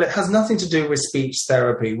 it has nothing to do with speech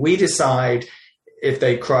therapy. We decide if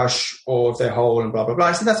they crush or if they're whole and blah, blah, blah.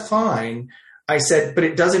 I said, that's fine. I said, but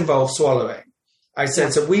it does involve swallowing. I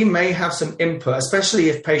said, so we may have some input, especially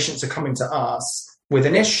if patients are coming to us with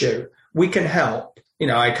an issue, we can help.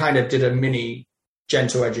 I kind of did a mini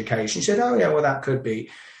gentle education. She said, oh yeah, well that could be.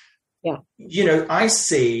 Yeah. I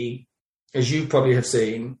see, as you probably have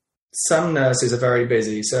seen, some nurses are very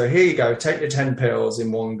busy. So here you go, take your 10 pills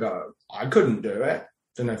in one go. I couldn't do it.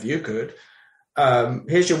 Don't know if you could.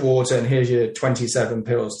 Here's your water and here's your 27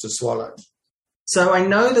 pills to swallow. So I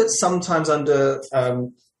know that sometimes under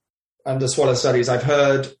swallow studies, I've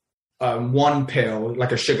heard one pill,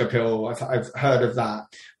 like a sugar pill. I've heard of that.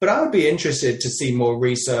 But I would be interested to see more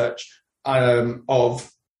research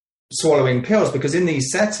of swallowing pills, because in these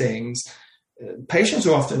settings, patients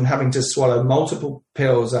are often having to swallow multiple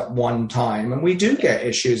pills at one time. And we do get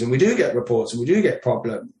issues and we do get reports and we do get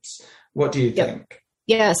problems. What do you think?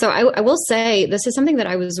 Yeah, so I will say this is something that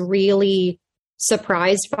I was really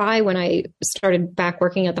surprised by when I started back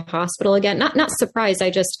working at the hospital again. Not surprised.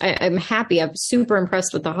 I'm happy. I'm super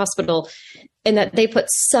impressed with the hospital in that they put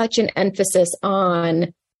such an emphasis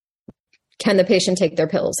on, can the patient take their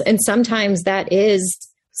pills? And sometimes the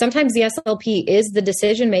SLP is the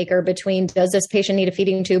decision maker between, does this patient need a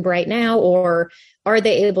feeding tube right now, or are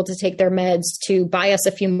they able to take their meds to buy us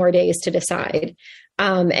a few more days to decide?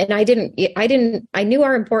 And I knew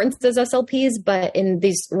our importance as SLPs, but in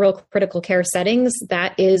these real critical care settings,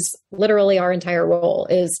 that is literally our entire role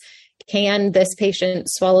is, can this patient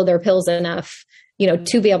swallow their pills enough,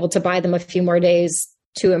 to be able to buy them a few more days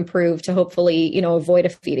to improve, to hopefully, avoid a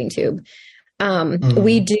feeding tube.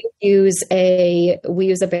 We use a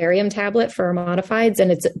barium tablet for our modifieds,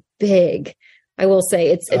 and it's big. I will say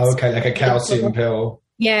it's okay, like a calcium pill.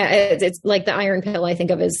 Yeah, it's like the iron pill I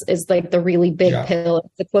think of is like the really big pill.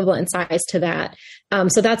 It's equivalent in size to that.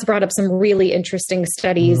 So that's brought up some really interesting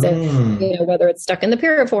studies of, whether it's stuck in the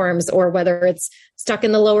piriforms or whether it's stuck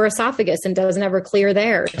in the lower esophagus and doesn't ever clear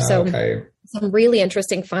there. So some really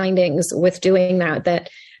interesting findings with doing that that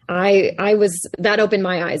opened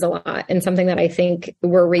my eyes a lot, and something that I think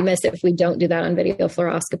we're remiss if we don't do that on video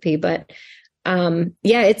fluoroscopy. But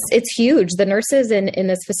it's huge. The nurses in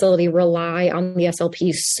this facility rely on the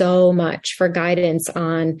SLP so much for guidance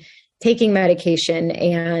on taking medication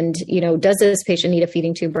and, does this patient need a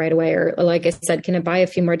feeding tube right away? Or like I said, can it buy a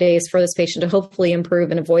few more days for this patient to hopefully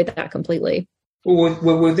improve and avoid that completely?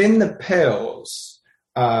 Well, within the pills,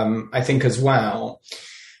 I think as well,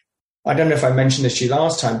 I don't know if I mentioned this to you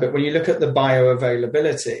last time, but when you look at the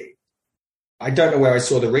bioavailability, I don't know where I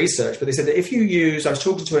saw the research, but they said that if you use, I was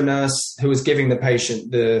talking to a nurse who was giving the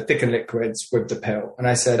patient the thickened liquids with the pill. And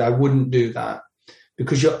I said, I wouldn't do that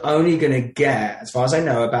because you're only going to get, as far as I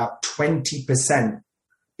know, about 20%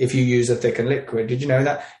 if you use a thickened liquid. Did you know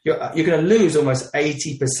that? You're going to lose almost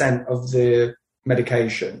 80% of the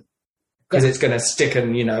medication because it's going to stick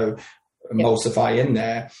and, emulsify in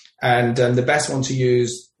there. And the best one to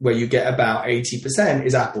use where you get about 80%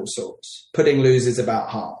 is applesauce. Pudding loses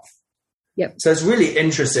about half. Yep. So it's really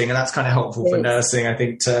interesting, and that's kind of helpful for nursing, I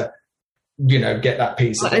think, to, get that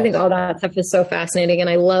piece. I think all that stuff is so fascinating, and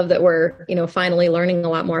I love that we're, finally learning a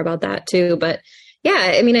lot more about that too. But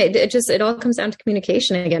yeah, I mean, it all comes down to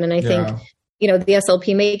communication again. And I think, the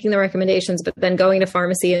SLP making the recommendations, but then going to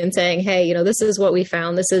pharmacy and saying, hey, this is what we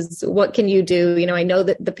found. This is what can you do? I know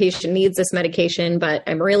that the patient needs this medication, but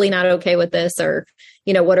I'm really not okay with this, or,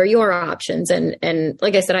 what are your options? And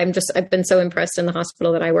like I said, I've been so impressed in the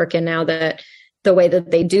hospital that I work in now that the way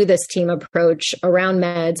that they do this team approach around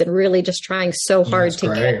meds and really just trying so hard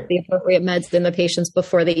to get the appropriate meds in the patients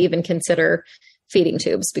before they even consider feeding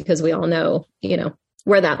tubes, because we all know,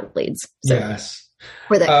 where that leads. So,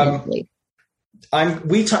 where that can lead.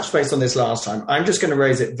 We touched base on this last time. I'm just going to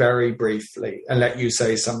raise it very briefly and let you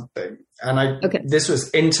say something. And this was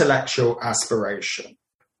intellectual aspiration,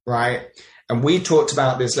 right? And we talked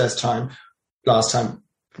about this last time.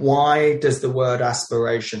 Why does the word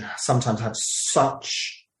aspiration sometimes have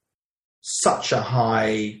such a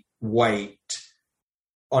high weight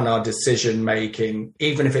on our decision making,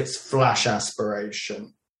 even if it's flash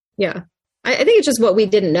aspiration? Yeah. I think it's just what we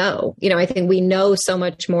didn't know. I think we know so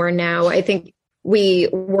much more now. I think we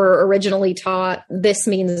were originally taught this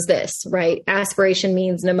means this, right? Aspiration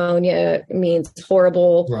means pneumonia, means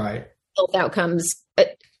horrible health outcomes,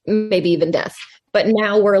 maybe even death. But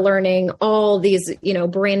now we're learning all these,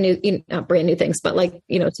 brand new things. But like,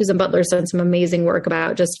 Susan Butler's done some amazing work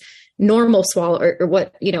about just normal swallow or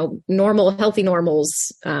what, normal, healthy normals,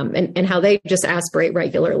 and how they just aspirate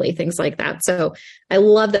regularly, things like that. So I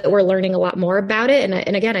love that we're learning a lot more about it.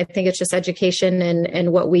 And again, I think it's just education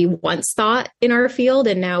and what we once thought in our field.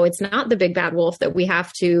 And now it's not the big bad wolf that we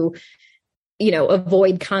have to,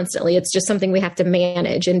 avoid constantly. It's just something we have to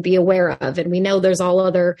manage and be aware of. And we know there's all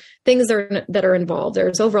other things that are involved.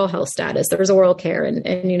 There's overall health status, there's oral care,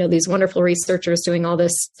 and these wonderful researchers doing all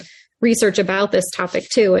this research about this topic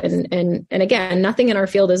too. And again, nothing in our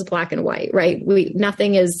field is black and white, right?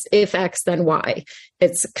 Nothing is if X, then Y.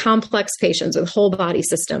 It's complex patients with whole body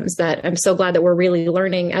systems that I'm so glad that we're really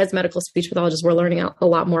learning as medical speech pathologists, we're learning a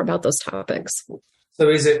lot more about those topics. So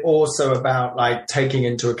is it also about like taking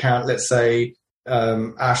into account, let's say,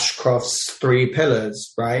 Ashcroft's 3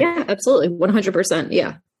 pillars, right? Yeah, absolutely. 100%.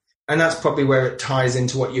 Yeah. And that's probably where it ties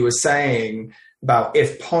into what you were saying about,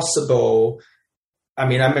 if possible. I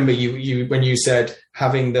mean, I remember you when you said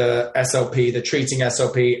having the SLP, the treating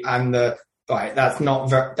SLP, and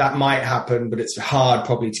that might happen, but it's hard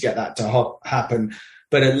probably to get that to happen.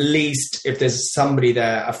 But at least if there's somebody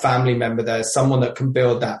there, a family member there, someone that can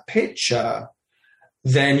build that picture,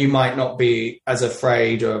 then you might not be as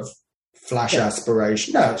afraid of flash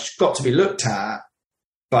aspiration. No, it's got to be looked at,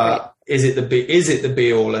 but is it the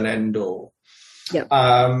be all and end all? Yeah.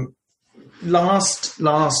 Last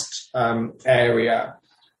area,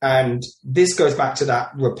 and this goes back to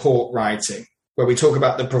that report writing where we talk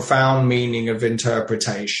about the profound meaning of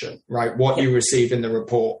interpretation, right? What you receive in the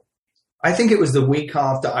report. I think it was the week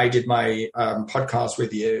after I did my podcast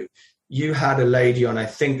with you. You had a lady on, I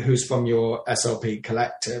think, who's from your SLP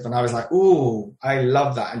collective. And I was like, ooh, I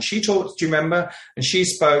love that. And she talked, do you remember? And she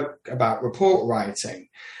spoke about report writing.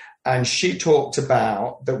 And she talked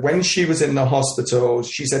about that when she was in the hospital,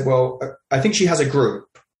 she said, well, I think she has a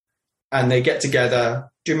group and they get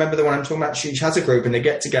together. Do you remember the one I'm talking about? She has a group and they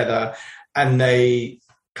get together and they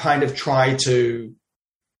kind of try to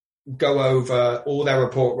go over all their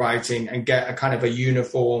report writing and get a kind of a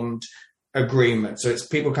uniformed agreement. So it's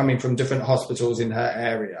people coming from different hospitals in her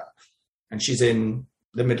area, and she's in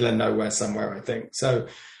the middle of nowhere somewhere, I think. So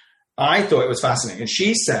I thought it was fascinating. And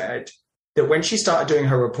she said that when she started doing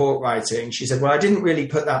her report writing, she said, well, I didn't really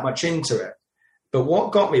put that much into it. But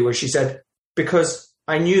what got me was she said, because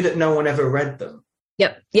I knew that no one ever read them.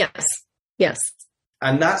 Yep. Yes.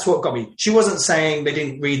 And that's what got me. She wasn't saying they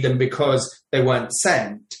didn't read them because they weren't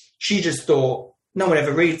sent. She just thought no one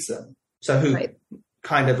ever reads them. So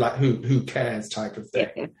who cares type of thing.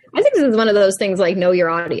 Yeah. I think this is one of those things like know your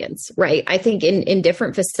audience, right? I think in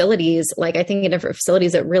different facilities,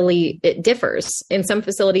 it differs. In some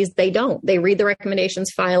facilities, they don't. They read the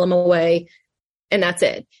recommendations, file them away, and that's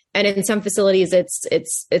it. And in some facilities, it's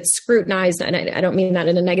scrutinized, and I don't mean that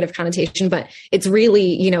in a negative connotation, but it's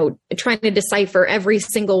really, trying to decipher every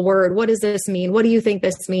single word. What does this mean? What do you think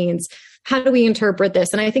this means? How do we interpret this?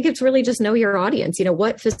 And I think it's really just know your audience.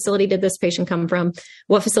 What facility did this patient come from?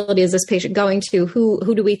 What facility is this patient going to?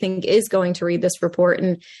 Who do we think is going to read this report?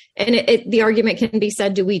 And the argument can be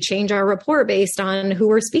said, do we change our report based on who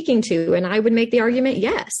we're speaking to? And I would make the argument,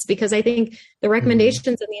 yes, because I think the recommendations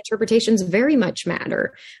and the interpretations very much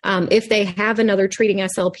matter. If they have another treating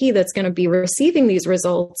SLP that's going to be receiving these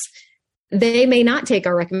results, they may not take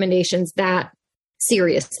our recommendations that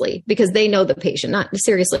seriously because they know the patient. Not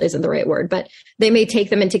seriously isn't the right word, but they may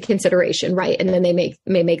take them into consideration, right? And then they may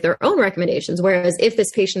make their own recommendations. Whereas if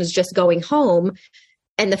this patient is just going home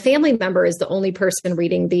and the family member is the only person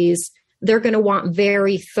reading these, they're going to want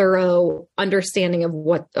very thorough understanding of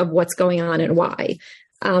what's going on and why.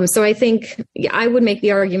 So I think I would make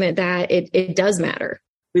the argument that it does matter.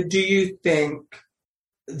 But do you think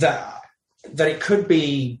that it could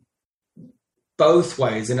be both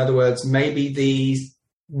ways? In other words, maybe the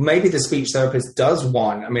speech therapist does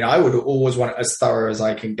want, I would always want it as thorough as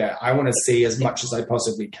I can get. I want to see as much as I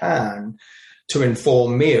possibly can to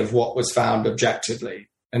inform me of what was found objectively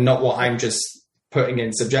and not what I'm just putting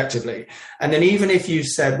in subjectively. And then even if you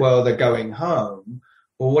said, well, they're going home,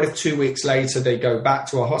 well, what if 2 weeks later they go back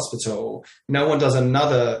to a hospital, no one does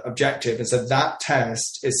another objective, and so that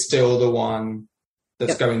test is still the one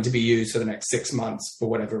that's going to be used for the next 6 months for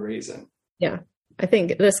whatever reason? Yeah. I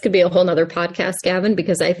think this could be a whole nother podcast, Gavin,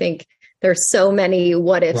 because I think there's so many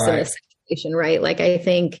what ifs in this situation, right? Like, I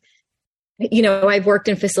think, I've worked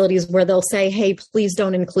in facilities where they'll say, hey, please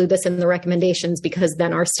don't include this in the recommendations because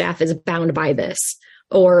then our staff is bound by this.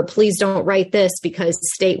 Or please don't write this because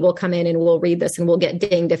state will come in and we'll read this and we'll get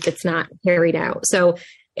dinged if it's not carried out. So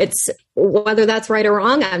it's whether that's right or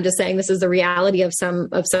wrong. I'm just saying this is the reality of some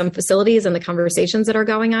facilities and the conversations that are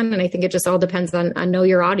going on. And I think it just all depends on know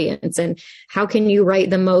your audience and how can you write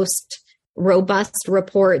the most robust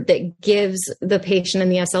report that gives the patient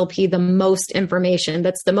and the SLP the most information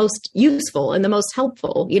that's the most useful and the most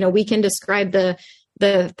helpful. We can describe the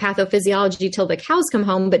pathophysiology till the cows come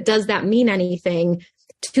home, but does that mean anything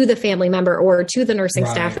to the family member or to the nursing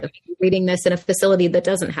staff reading this in a facility that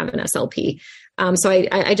doesn't have an SLP? So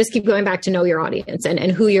I just keep going back to know your audience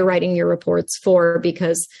and who you're writing your reports for,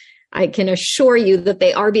 because I can assure you that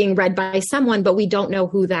they are being read by someone, but we don't know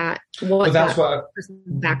who what person's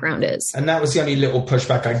background is. And that was the only little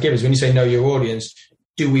pushback I'd give is when you say know your audience,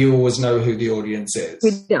 do we always know who the audience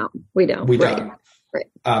is? We don't. Right.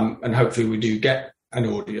 And hopefully we do get an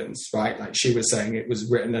audience, right? Like she was saying, it was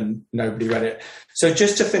written and nobody read it. So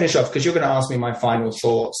just to finish off, because you're going to ask me my final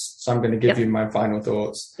thoughts, so I'm going to give you my final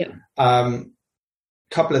thoughts.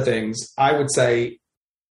 Couple of things. I would say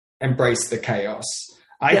embrace the chaos.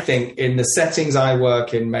 I think in the settings I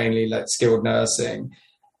work in, mainly like skilled nursing,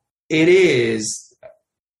 it is,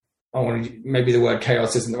 maybe the word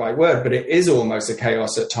chaos isn't the right word, but it is almost a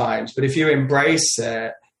chaos at times. But if you embrace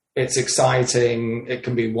it, it's exciting, it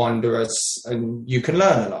can be wondrous, and you can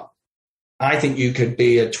learn a lot. I think you could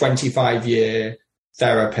be a 25-year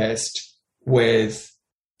therapist with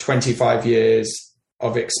 25 years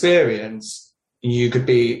of experience. You could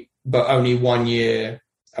be, but only 1 year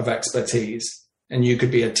of expertise. And you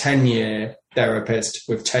could be a 10-year therapist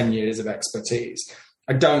with 10 years of expertise.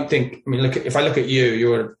 I don't think, if I look at you,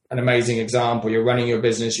 you're an amazing example. You're running your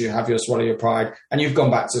business, you have your Swallow Your Pride, and you've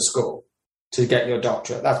gone back to school to get your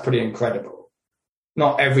doctorate. That's pretty incredible.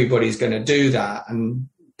 Not everybody's going to do that, and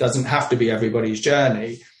doesn't have to be everybody's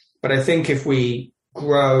journey. But I think if we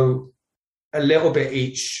grow a little bit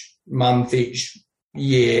each month, each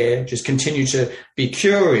year, just continue to be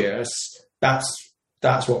curious,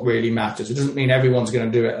 that's what really matters. It doesn't mean everyone's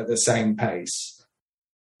going to do it at the same pace.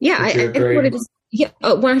 Yeah, I think what it is. Yeah,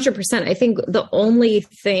 100%. I think the only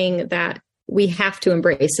thing that we have to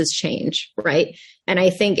embrace is change, right? And I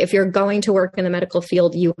think if you're going to work in the medical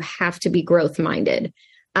field, you have to be growth minded.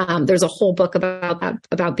 There's a whole book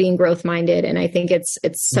about being growth minded. And I think it's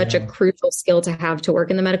such a crucial skill to have to work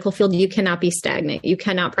in the medical field. You cannot be stagnant. You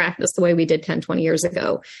cannot practice the way we did 10, 20 years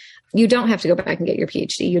ago. You don't have to go back and get your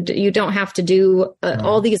PhD. You don't have to do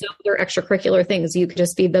all these other extracurricular things. You could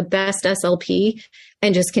just be the best SLP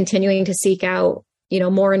and just continuing to seek out,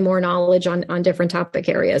 more and more knowledge on different topic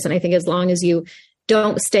areas. And I think as long as you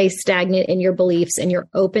don't stay stagnant in your beliefs and you're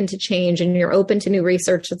open to change and you're open to new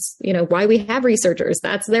research, it's, why we have researchers.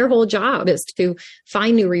 That's their whole job, is to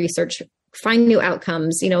find new research, find new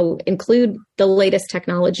outcomes, include the latest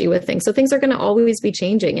technology with things. So things are going to always be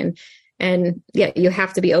changing. And yeah, you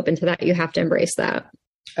have to be open to that. You have to embrace that.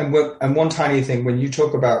 And one tiny thing, when you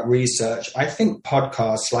talk about research, I think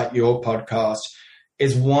podcasts like your podcast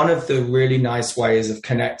is one of the really nice ways of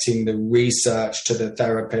connecting the research to the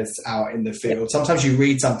therapists out in the field. Sometimes you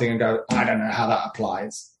read something and go, I don't know how that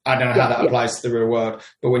applies. I don't know how that applies to the real world.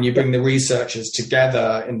 But when you bring the researchers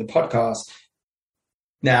together in the podcast,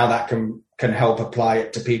 now that can help apply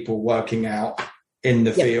it to people working out in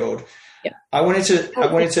the field. Yeah. I wanted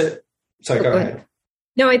to, sorry, go ahead.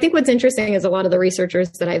 No, I think what's interesting is a lot of the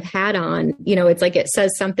researchers that I've had on, it's like it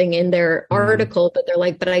says something in their article, but they're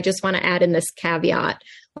like, but I just want to add in this caveat,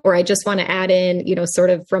 or I just want to add in, sort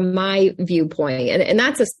of from my viewpoint. And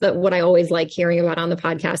that's just what I always like hearing about on the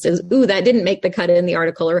podcast is, ooh, that didn't make the cut in the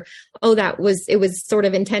article, or, oh, it was sort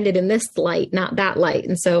of intended in this light, not that light.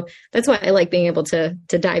 And so that's why I like being able to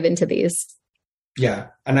dive into these. Yeah.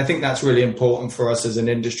 And I think that's really important for us as an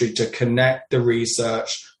industry to connect the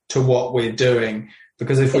research to what we're doing.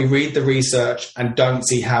 Because if we read the research and don't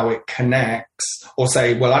see how it connects, or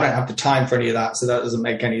say, well, I don't have the time for any of that, so that doesn't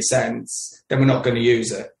make any sense, then we're not going to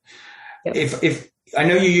use it. Yep. If I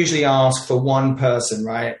know you usually ask for one person,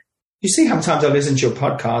 right? You see how many times I listen to your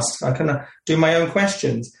podcast, I kind of do my own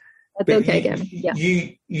questions. That's but okay, Gavin. Yeah.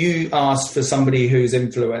 You asked for somebody who's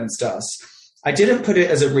influenced us. I didn't put it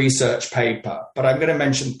as a research paper, but I'm going to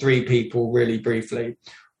mention 3 people really briefly.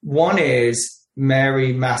 One is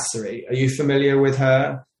Mary Massery. Are you familiar with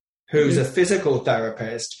her? Who's a physical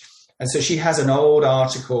therapist. And so she has an old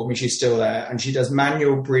article, I mean, she's still there, and she does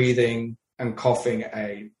manual breathing and coughing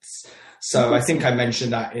aids. So I think I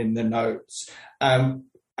mentioned that in the notes. And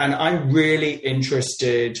I'm really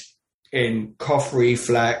interested in cough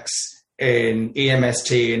reflex, in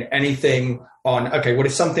EMST, and anything on, okay, well,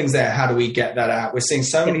 if something's there, how do we get that out? We're seeing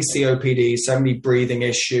so many COPD, so many breathing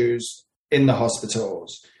issues in the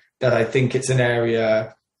hospitals, that I think it's an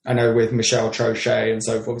area, I know with Michelle Trochet and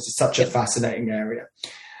so forth, it's such a fascinating area.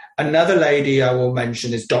 Another lady I will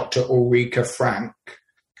mention is Dr. Ulrika Frank.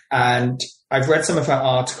 And I've read some of her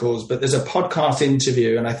articles, but there's a podcast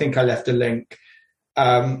interview, and I think I left a link,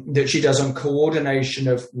 that she does on coordination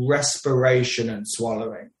of respiration and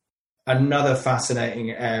swallowing. Another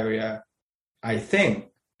fascinating area, I think,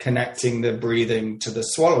 connecting the breathing to the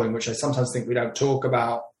swallowing, which I sometimes think we don't talk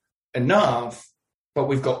about enough. But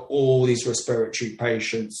we've got all these respiratory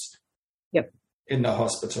patients in the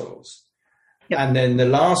hospitals. Yep. And then the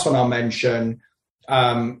last one I'll mention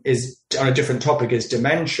is on a different topic, is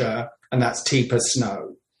dementia, and that's Teepa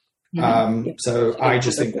Snow. So I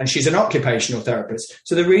just think, and she's an occupational therapist.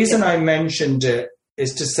 So the reason I mentioned it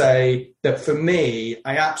is to say that for me,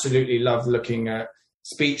 I absolutely love looking at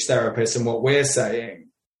speech therapists and what we're saying.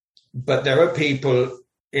 But there are people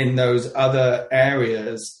in those other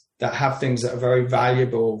areas that have things that are very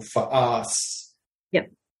valuable for us.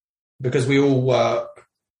 Yep. Because we all work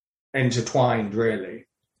intertwined, really.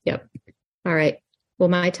 Yep. All right. Well,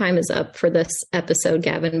 my time is up for this episode,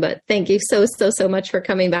 Gavin, but thank you so much for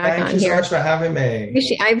coming back on here. Thank you so much for having me.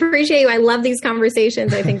 I appreciate you. I love these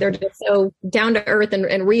conversations. I think they're just so down to earth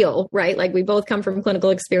and real, right? Like we both come from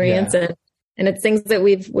clinical experience and it's things that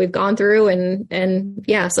we've gone through and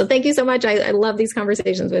yeah. So thank you so much. I love these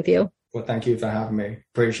conversations with you. Well, thank you for having me.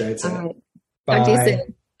 Appreciate it. All right. Bye. Talk to you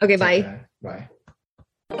soon. Okay, bye. Bye.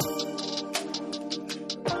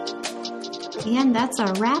 And that's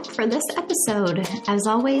a wrap for this episode. As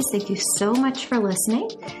always, thank you so much for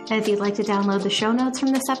listening. And if you'd like to download the show notes from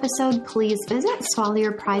this episode, please visit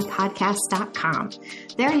swallowyourpridepodcast.com.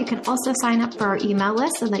 There you can also sign up for our email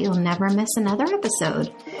list so that you'll never miss another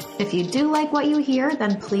episode. If you do like what you hear,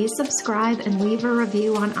 then please subscribe and leave a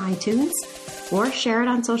review on iTunes, or share it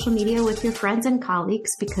on social media with your friends and colleagues,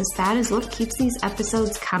 because that is what keeps these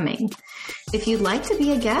episodes coming. If you'd like to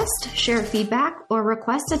be a guest, share feedback, or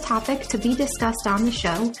request a topic to be discussed on the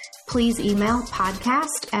show, please email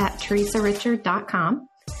podcast@teresarichard.com.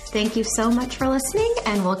 Thank you so much for listening,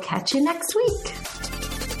 and we'll catch you next week.